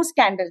don't Yeah. use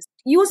candles.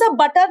 Use a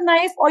butter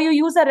knife, or you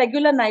use a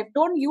regular knife.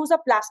 Don't use a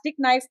plastic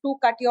knife to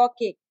cut your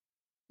cake.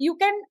 You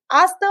can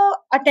ask the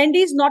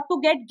attendees not to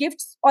get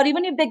gifts, or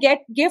even if they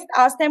get gift,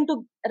 ask them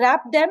to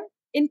wrap them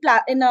in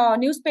a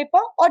newspaper,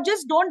 or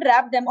just don't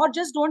wrap them, or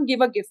just don't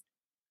give a gift,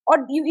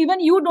 or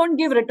even you don't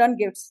give return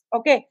gifts.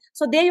 Okay,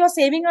 so there you are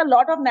saving a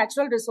lot of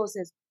natural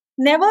resources.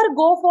 Never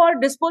go for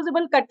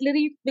disposable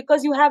cutlery,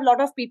 because you have a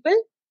lot of people.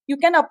 You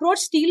can approach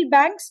steel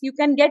banks. You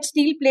can get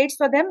steel plates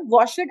for them,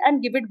 wash it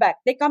and give it back.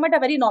 They come at a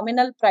very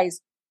nominal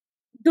price.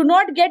 Do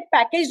not get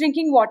packaged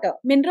drinking water.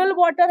 Mineral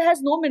water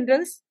has no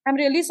minerals. I'm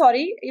really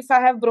sorry if I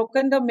have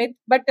broken the myth,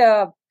 but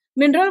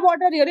mineral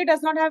water really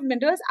does not have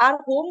minerals. Our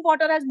home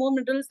water has more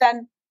minerals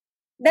than.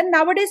 Then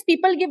nowadays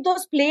people give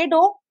those play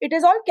dough. It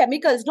is all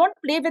chemicals. Don't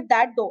play with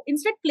that dough.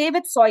 Instead, play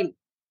with soil.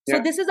 So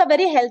Yeah. this is a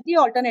very healthy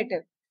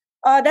alternative.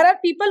 There are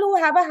people who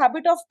have a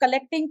habit of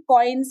collecting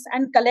coins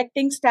and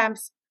collecting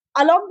stamps.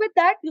 Along with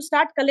that, you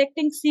start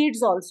collecting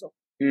seeds also.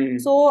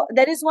 So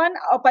there is one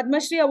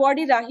Padma Shri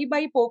awardee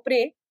Rahibai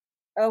Popre,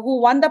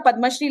 who won the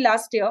Padma Shri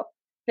last year,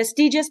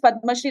 prestigious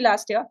Padma Shri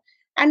last year.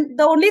 And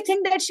the only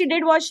thing that she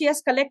did was she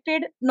has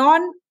collected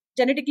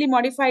non-genetically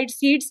modified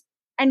seeds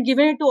and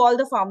given it to all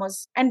the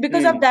farmers. And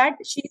because of that,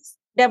 she's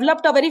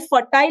developed a very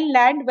fertile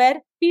land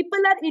where people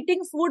are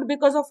eating food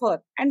because of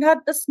her. And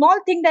the small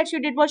thing that she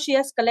did was she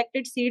has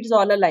collected seeds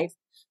all her life.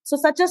 So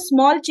such a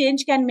small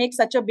change can make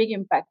such a big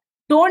impact.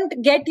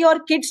 Don't get your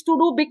kids to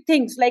do big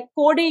things like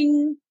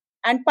coding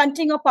and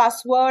punching a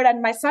password,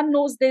 and my son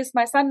knows this,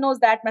 my son knows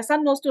that, my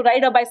son knows to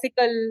ride a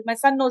bicycle, my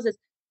son knows this.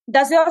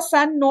 Does your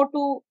son know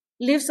to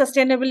live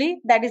sustainably?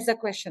 That is the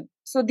question.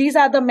 So these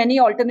are the many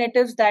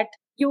alternatives that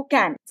you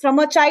can, from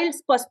a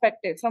child's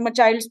perspective, from a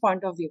child's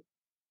point of view.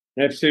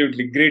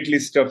 Absolutely. Great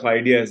list of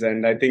ideas.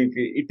 And I think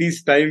it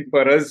is time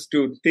for us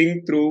to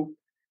think through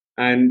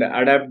and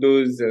adapt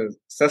those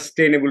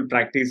sustainable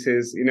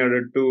practices in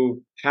order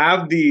to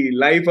have the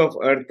life of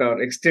Earth,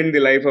 or extend the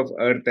life of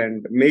Earth,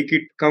 and make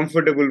it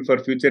comfortable for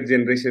future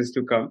generations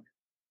to come.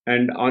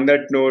 And on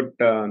that note,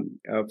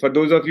 for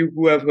those of you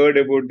who have heard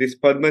about this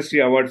Padma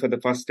Shri Award for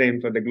the first time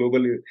for the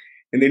global,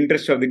 in the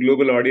interest of the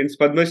global audience,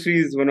 Padma Shri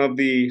is one of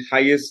the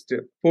highest,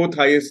 fourth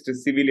highest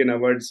civilian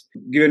awards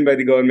given by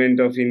the government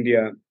of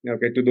India.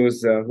 Okay, to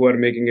those who are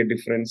making a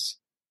difference.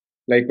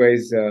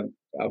 Likewise,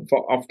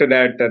 after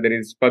that, there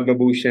is Padma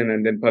Bhushan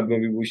and then Padma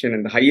Vibhushan,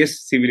 and the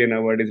highest civilian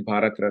award is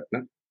Bharat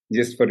Ratna.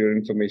 Just for your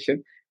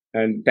information.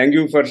 And thank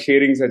you for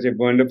sharing such a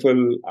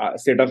wonderful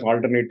set of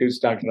alternatives,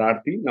 Dr.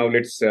 Aarti. Now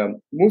let's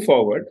move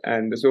forward.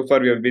 And so far,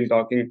 we have been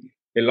talking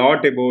a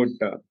lot about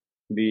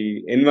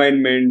the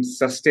environment,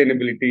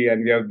 sustainability,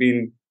 and we have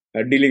been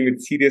dealing with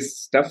serious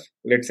stuff.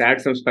 Let's add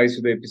some spice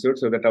to the episode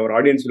so that our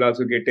audience will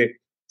also get a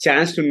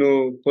chance to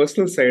know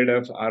personal side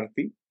of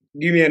Aarti.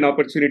 Give me an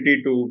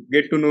opportunity to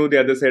get to know the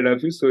other side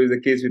of you. So is the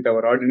case with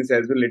our audience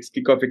as well. Let's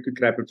kick off a quick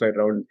rapid fire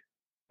round.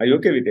 Are you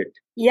okay with it?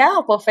 Yeah,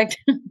 perfect.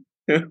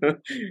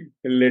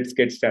 Let's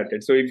get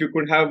started. So, if you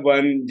could have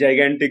one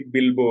gigantic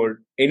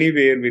billboard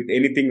anywhere with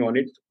anything on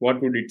it,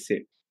 what would it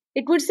say?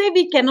 It would say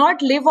we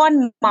cannot live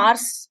on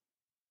Mars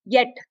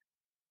yet.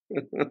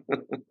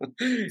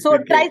 So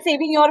Okay. try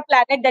saving your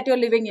planet that you're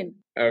living in.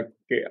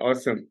 Okay,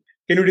 awesome.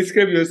 Can you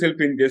describe yourself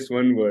in just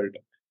one word?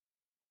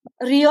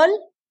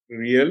 Real.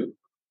 Real.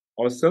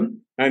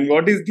 Awesome. And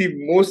what is the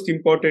most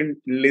important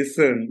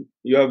lesson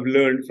you have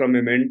learned from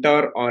a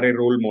mentor or a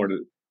role model?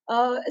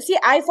 See,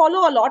 I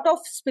follow a lot of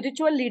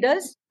spiritual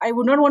leaders. I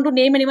would not want to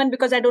name anyone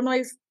because I don't know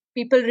if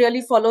people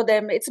really follow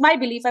them. It's my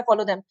belief I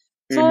follow them.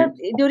 So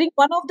during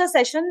one of the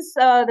sessions,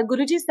 the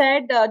Guruji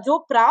said,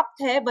 "Jo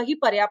prapt hai, wahi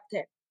paryapt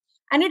hai,"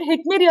 and it hit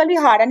me really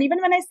hard. And even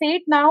when I say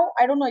it now,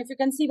 I don't know if you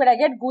can see, but I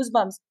get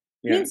goosebumps.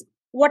 Yeah. Means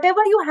whatever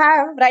you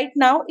have right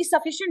now is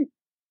sufficient.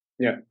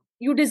 Yeah.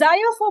 You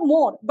desire for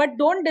more, but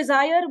don't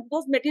desire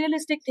those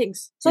materialistic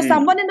things. So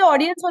someone in the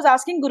audience was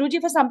asking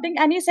Guruji for something,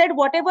 and he said,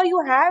 whatever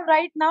you have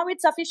right now,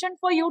 it's sufficient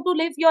for you to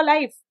live your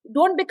life.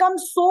 Don't become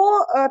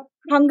so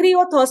hungry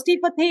or thirsty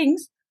for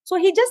things. So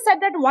he just said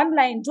that one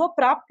line, jo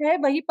prapt hai,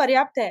 wahi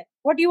paryapt hai.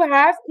 What you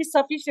have is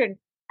sufficient.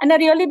 And I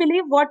really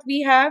believe what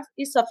we have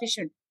is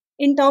sufficient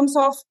in terms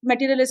of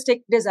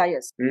materialistic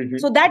desires.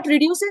 So that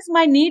reduces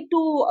my need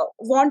to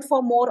want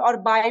for more or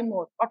buy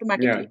more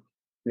automatically.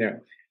 Yeah.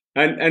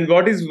 And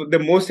what is the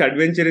most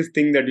adventurous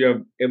thing that you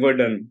have ever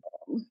done?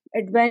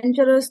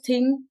 Adventurous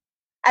thing,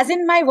 as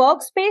in my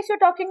workspace you're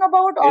talking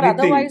about, or Anything.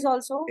 otherwise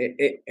also?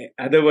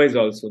 Otherwise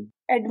also.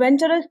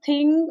 Adventurous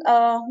thing,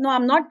 no,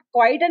 I'm not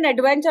quite an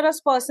adventurous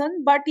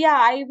person, but yeah,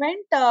 I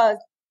went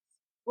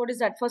what is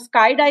that, for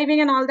skydiving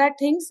and all that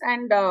things,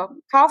 and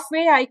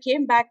halfway I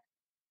came back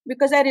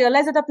because I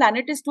realized that the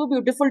planet is too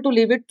beautiful to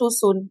leave it too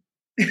soon.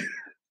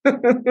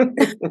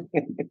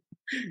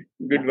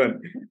 Good one.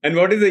 And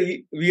what is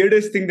the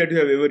weirdest thing that you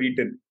have ever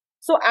eaten?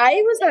 So I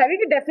was having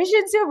a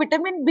deficiency of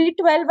vitamin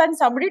B12, and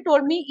somebody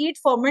told me eat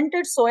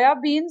fermented soya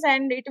beans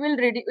and it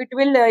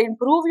will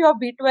improve your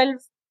B12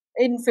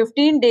 in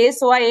 15 days.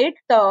 So I ate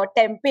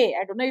tempeh.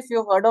 I don't know if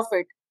you've heard of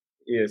it.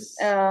 Yes.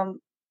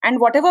 And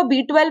whatever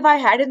B12 I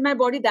had in my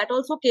body, that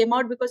also came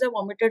out because I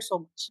vomited so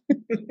much.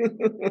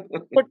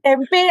 So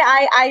tempeh,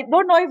 I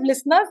don't know if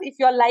listeners, if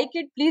you like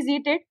it, please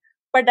eat it.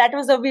 But that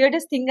was the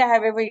weirdest thing I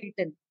have ever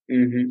eaten.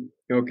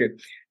 Okay.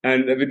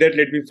 And with that,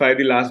 let me fire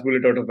the last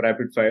bullet out of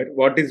rapid fire.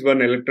 What is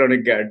one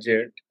electronic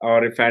gadget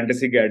or a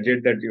fantasy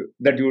gadget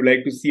that you would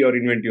like to see or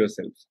invent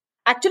yourself?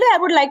 Actually, I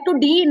would like to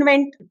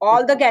de-invent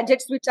all the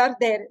gadgets which are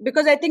there,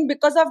 because I think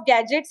because of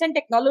gadgets and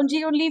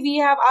technology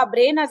only, our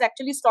brain has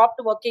actually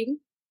stopped working.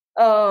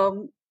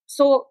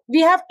 So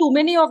we have too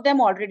many of them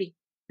already.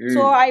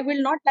 So I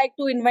will not like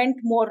to invent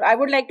more. I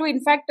would like to,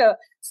 in fact,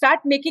 start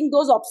making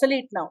those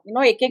obsolete now.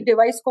 एक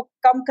device को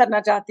कम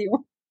करना चाहती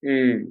हूँ.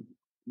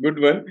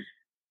 Good one.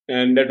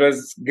 And that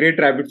was great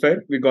rapid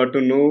fire. We got to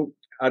know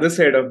other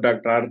side of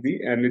Dr. Aarati.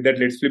 And with that,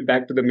 let's flip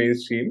back to the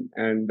mainstream.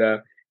 And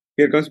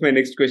here comes my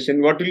next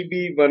question. What will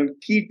be one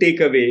key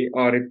takeaway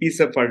or a piece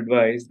of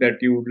advice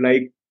that you would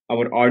like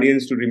our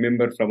audience to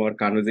remember from our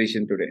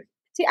conversation today?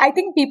 See, I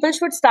think people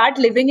should start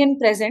living in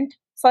present,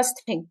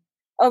 first thing.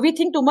 We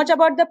think too much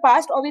about the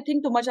past, or we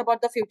think too much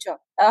about the future.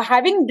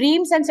 Having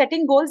dreams and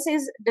setting goals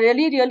is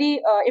really, really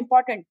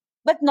important.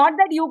 But not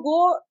that you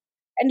go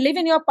and live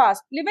in your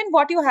past. Live in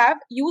what you have.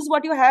 Use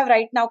what you have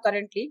right now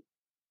currently.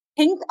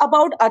 Think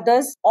about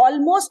others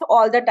almost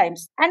all the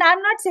times. And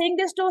I'm not saying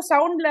this to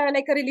sound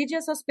like a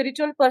religious or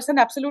spiritual person.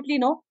 Absolutely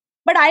no.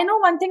 But I know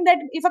one thing, that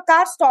if a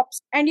car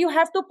stops and you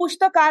have to push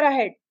the car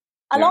ahead,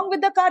 along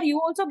with the car, you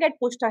also get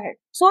pushed ahead.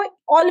 So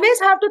always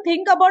have to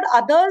think about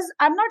others.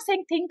 I'm not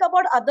saying think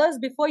about others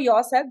before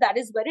yourself. That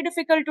is very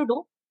difficult to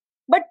do.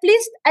 But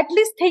please at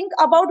least think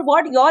about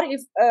what your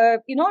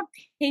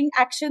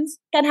actions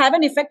can have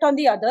an effect on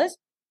the others.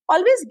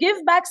 Always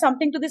give back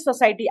something to the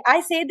society. I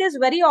say this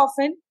very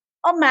often.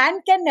 A man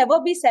can never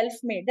be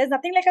self-made. There's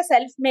nothing like a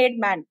self-made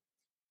man.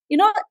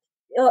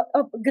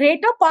 A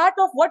greater part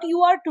of what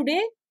you are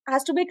today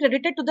has to be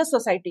credited to the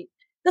society.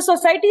 The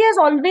society has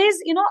always,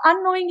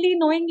 unknowingly,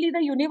 knowingly,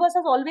 the universe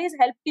has always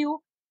helped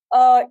you.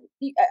 I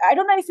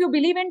don't know if you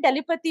believe in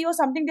telepathy or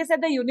something. They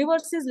said the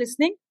universe is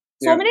listening.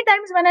 So many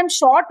times when I'm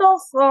short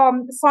of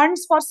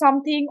funds for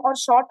something or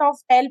short of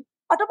help,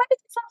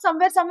 automatically from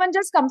somewhere someone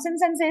just comes in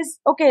and says,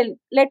 okay,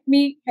 let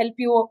me help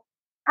you.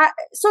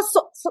 So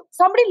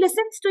somebody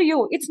listens to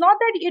you. It's not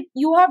that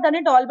you have done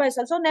it all by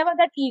yourself. So never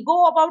that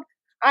ego about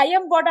I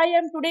am what I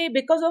am today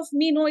because of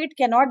me. No, it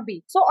cannot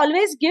be. So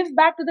always give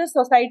back to the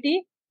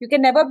society. You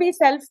can never be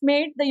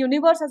self-made. The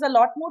universe has a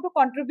lot more to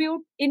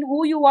contribute in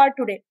who you are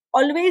today.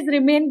 Always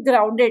remain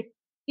grounded.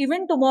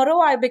 Even tomorrow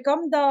I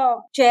become the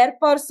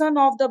chairperson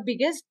of the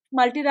biggest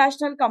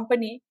multinational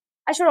company,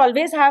 I should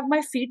always have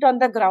my feet on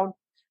the ground.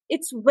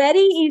 It's very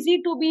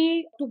easy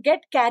to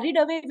get carried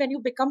away when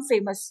you become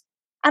famous.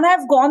 And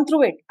I've gone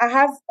through it.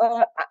 I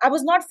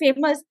was not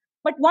famous,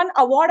 but one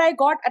award I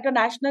got at a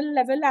national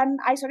level, and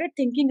I started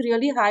thinking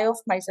really high of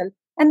myself.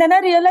 And then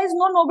I realized,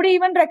 no, nobody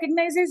even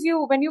recognizes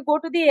you. When you go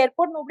to the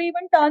airport, nobody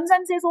even turns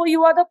and says, oh,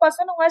 you are the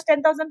person who has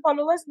 10,000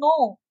 followers.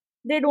 No,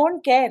 they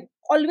don't care.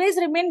 Always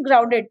remain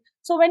grounded.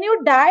 So when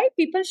you die,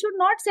 people should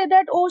not say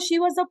that, oh, she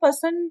was the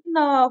person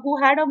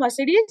who had a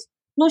Mercedes.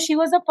 No, she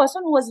was the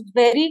person who was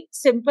very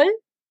simple.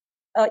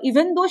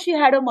 Even though she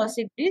had a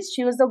Mercedes,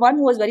 she was the one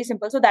who was very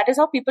simple. So that is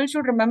how people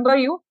should remember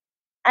you.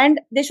 And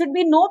there should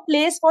be no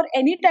place for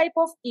any type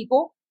of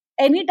ego,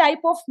 any type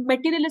of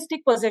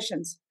materialistic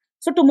possessions.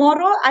 So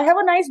tomorrow I have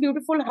a nice,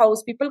 beautiful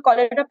house. People call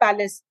it a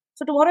palace.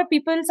 So tomorrow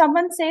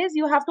someone says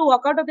you have to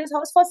walk out of this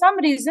house for some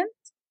reason.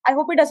 I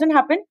hope it doesn't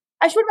happen.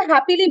 I should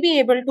happily be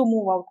able to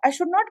move out. I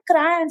should not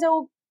cry and say,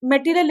 oh,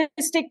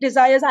 materialistic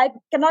desires. I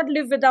cannot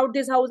live without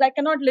this house. I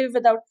cannot live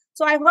without.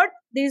 So I've heard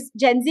these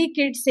Gen Z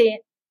kids say,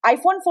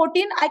 iPhone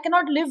 14, I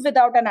cannot live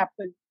without an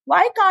Apple.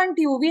 Why can't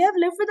you? We have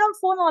lived without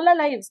phone all our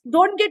lives.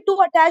 Don't get too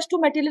attached to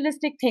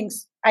materialistic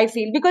things, I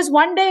feel, because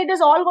one day it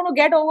is all going to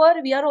get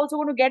over. We are also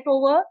going to get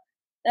over.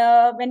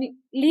 When you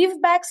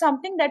leave back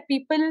something that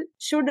people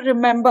should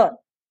remember,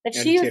 that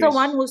And she is the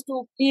one cherish. who's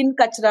to clean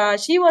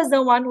kachra. She was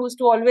the one who's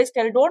to always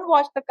tell, don't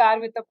wash the car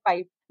with a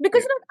pipe.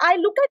 Because Yeah. you know, I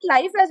look at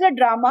life as a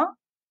drama.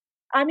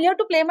 I'm here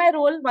to play my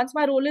role. Once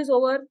my role is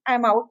over,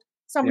 I'm out. Yeah.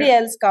 Somebody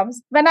else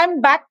comes. When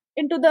I'm back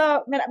into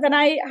when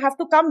I have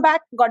to come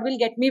back, God will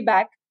get me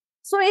back.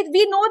 So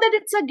we know that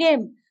it's a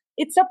game,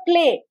 it's a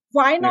play.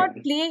 Why Yeah. not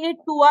play it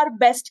to our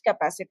best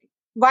capacity?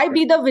 Why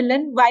be the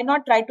villain? Why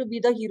not try to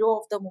be the hero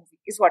of the movie?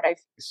 Is what I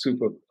feel.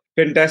 Super.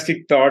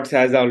 Fantastic thoughts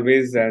as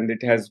always, and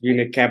it has been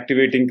a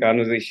captivating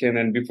conversation.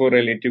 And before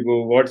I let you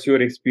go, what's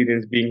your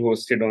experience being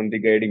hosted on the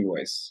Guiding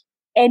Voice?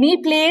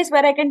 Any place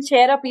where I can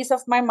share a piece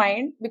of my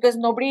mind, because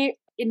nobody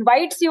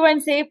invites you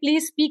and say,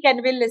 please speak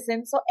and we'll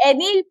listen. So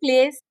any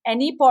place,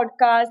 any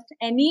podcast,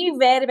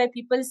 anywhere where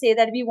people say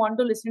that we want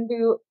to listen to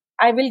you,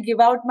 I will give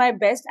out my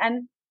best.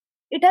 And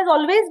it has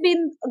always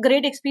been a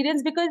great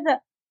experience because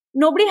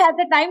nobody has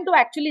the time to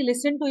actually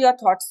listen to your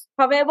thoughts,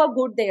 however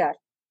good they are.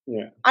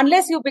 Yeah.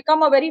 Unless you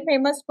become a very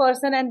famous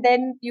person and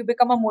then you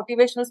become a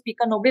motivational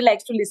speaker, nobody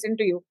likes to listen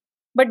to you.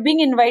 But being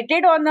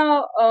invited on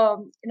a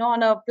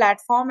on a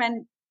platform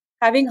and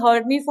having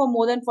heard me for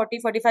more than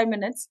 40-45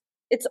 minutes,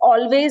 it's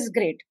always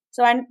great.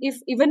 So, and if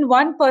even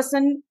one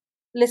person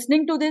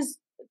listening to this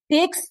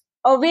takes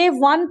away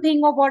one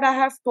thing of what I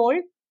have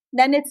told,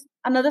 then it's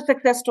another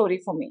success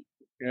story for me.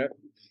 Yeah.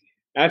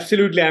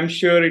 Absolutely. I'm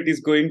sure it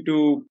is going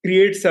to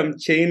create some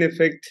chain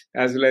effect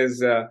as well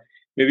as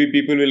maybe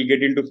people will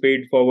get into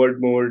paid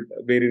forward mode,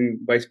 wherein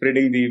by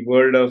spreading the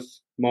word of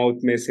mouth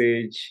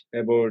message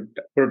about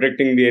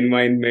protecting the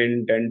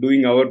environment and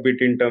doing our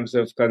bit in terms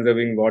of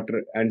conserving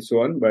water and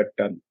so on. But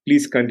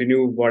please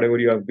continue whatever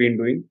you have been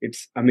doing.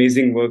 It's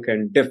amazing work,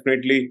 and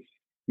definitely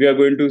we are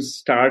going to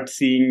start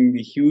seeing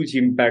the huge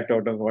impact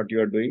out of what you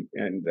are doing.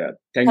 And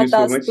thank you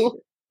so much.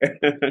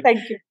 Tatastu.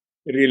 Thank you.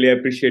 Really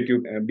appreciate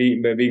you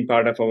being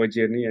part of our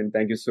journey, and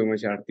thank you so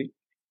much, Aarti.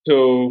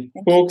 So, Thank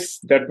you. folks,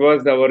 that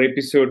was our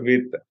episode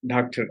with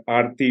Dr.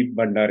 Aarati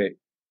Bhandare.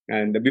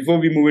 And before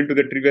we move into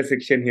the trivia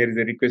section, here is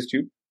a request to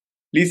you.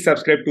 Please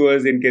subscribe to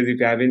us in case if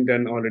you haven't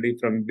done already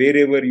from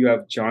wherever you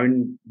have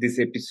joined this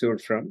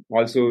episode from.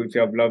 Also, if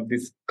you have loved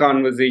this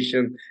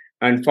conversation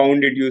and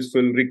found it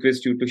useful,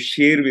 request you to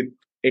share with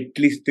at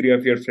least 3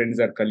 of your friends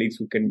or colleagues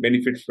who can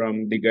benefit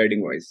from the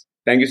Guiding Voice.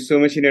 Thank you so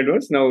much in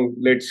advance. Now,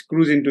 let's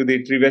cruise into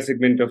the trivia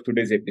segment of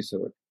today's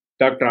episode.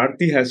 Dr.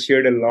 Aarti has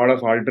shared a lot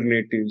of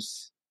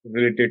alternatives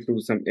related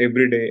to some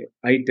everyday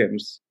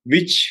items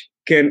which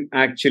can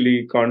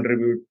actually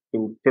contribute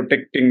to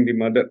protecting the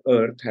Mother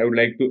Earth. I would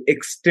like to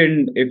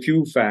extend a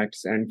few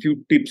facts and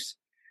few tips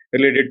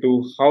related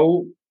to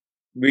how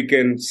we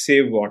can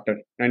save water.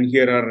 And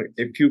here are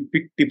a few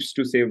quick tips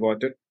to save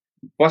water.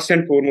 First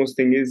and foremost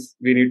thing is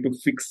we need to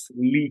fix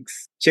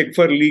leaks. Check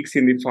for leaks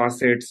in the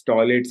faucets,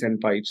 toilets, and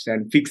pipes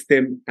and fix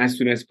them as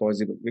soon as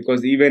possible,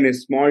 because even a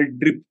small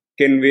drip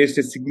can waste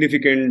a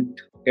significant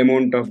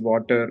amount of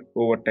water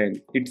over time.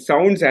 It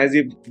sounds as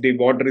if the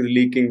water is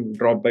leaking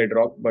drop by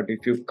drop, but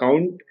if you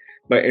count,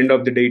 by end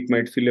of the day, it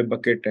might fill a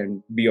bucket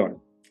and beyond.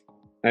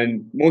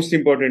 And most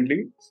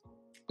importantly,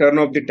 turn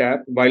off the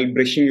tap while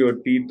brushing your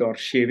teeth or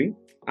shaving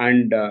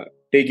and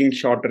taking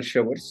shorter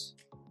showers.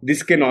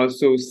 This can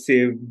also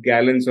save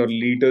gallons or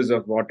liters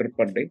of water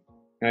per day.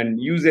 And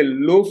use a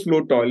low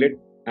flow toilet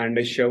and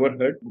a shower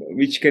head,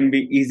 which can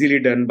be easily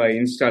done by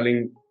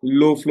installing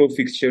low flow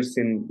fixtures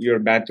in your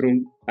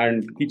bathroom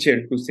and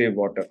kitchen to save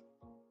water.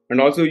 And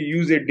also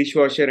use a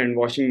dishwasher and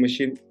washing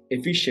machine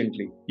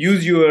efficiently.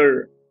 Use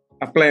your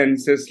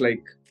appliances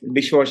like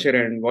dishwasher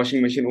and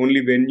washing machine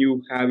only when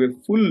you have a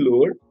full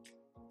load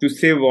to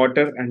save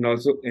water and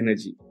also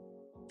energy.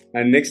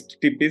 And next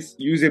tip is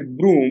use a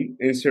broom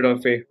instead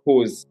of a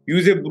hose.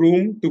 Use a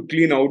broom to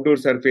clean outdoor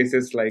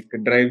surfaces like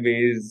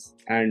driveways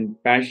and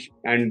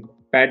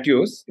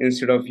patios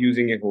instead of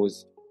using a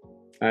hose.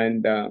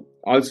 And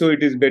also,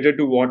 it is better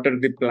to water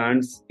the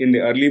plants in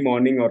the early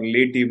morning or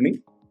late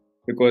evening,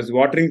 because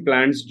watering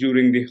plants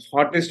during the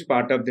hottest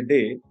part of the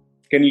day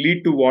can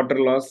lead to water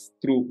loss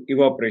through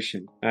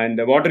evaporation. And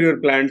water your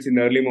plants in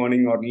the early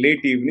morning or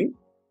late evening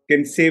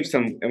can save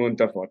some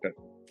amount of water.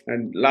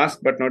 And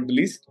last but not the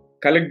least,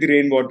 collect the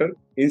rainwater.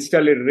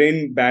 Install a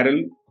rain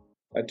barrel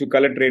to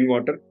collect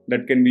rainwater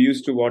that can be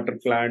used to water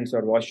plants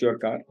or wash your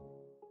car.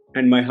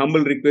 And my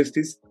humble request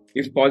is,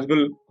 if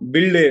possible,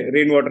 build a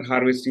rainwater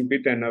harvesting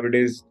pit. And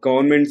nowadays,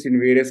 governments in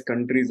various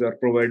countries are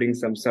providing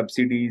some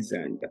subsidies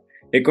and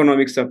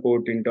economic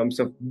support in terms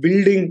of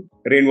building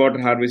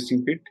rainwater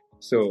harvesting pit.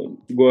 So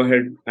go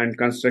ahead and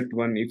construct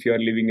one if you are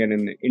living in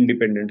an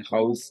independent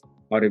house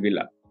or a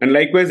villa. And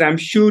likewise, I'm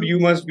sure you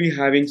must be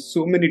having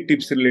so many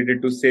tips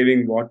related to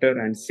saving water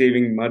and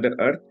saving Mother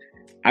Earth.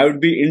 I would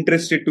be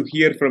interested to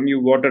hear from you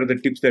what are the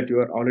tips that you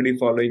are already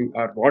following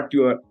or what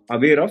you are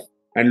aware of,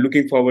 and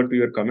looking forward to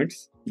your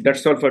comments.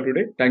 That's all for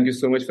today. Thank you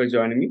so much for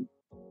joining me.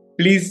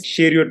 Please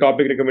share your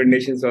topic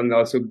recommendations and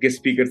also guest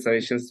speaker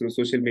suggestions through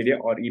social media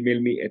or email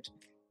me at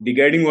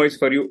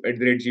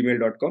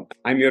theguidingvoiceforyou@gmail.com.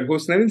 I'm your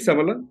host Navin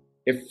Savala,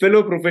 a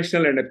fellow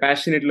professional and a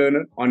passionate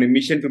learner on a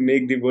mission to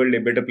make the world a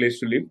better place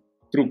to live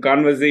through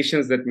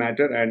conversations that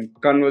matter and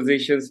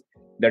conversations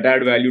that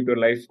add value to your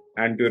life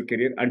and to your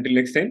career. Until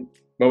next time,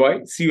 bye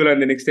bye. See you all in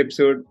the next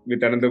episode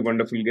with another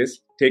wonderful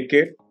guest. Take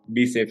care.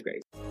 Be safe,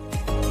 guys.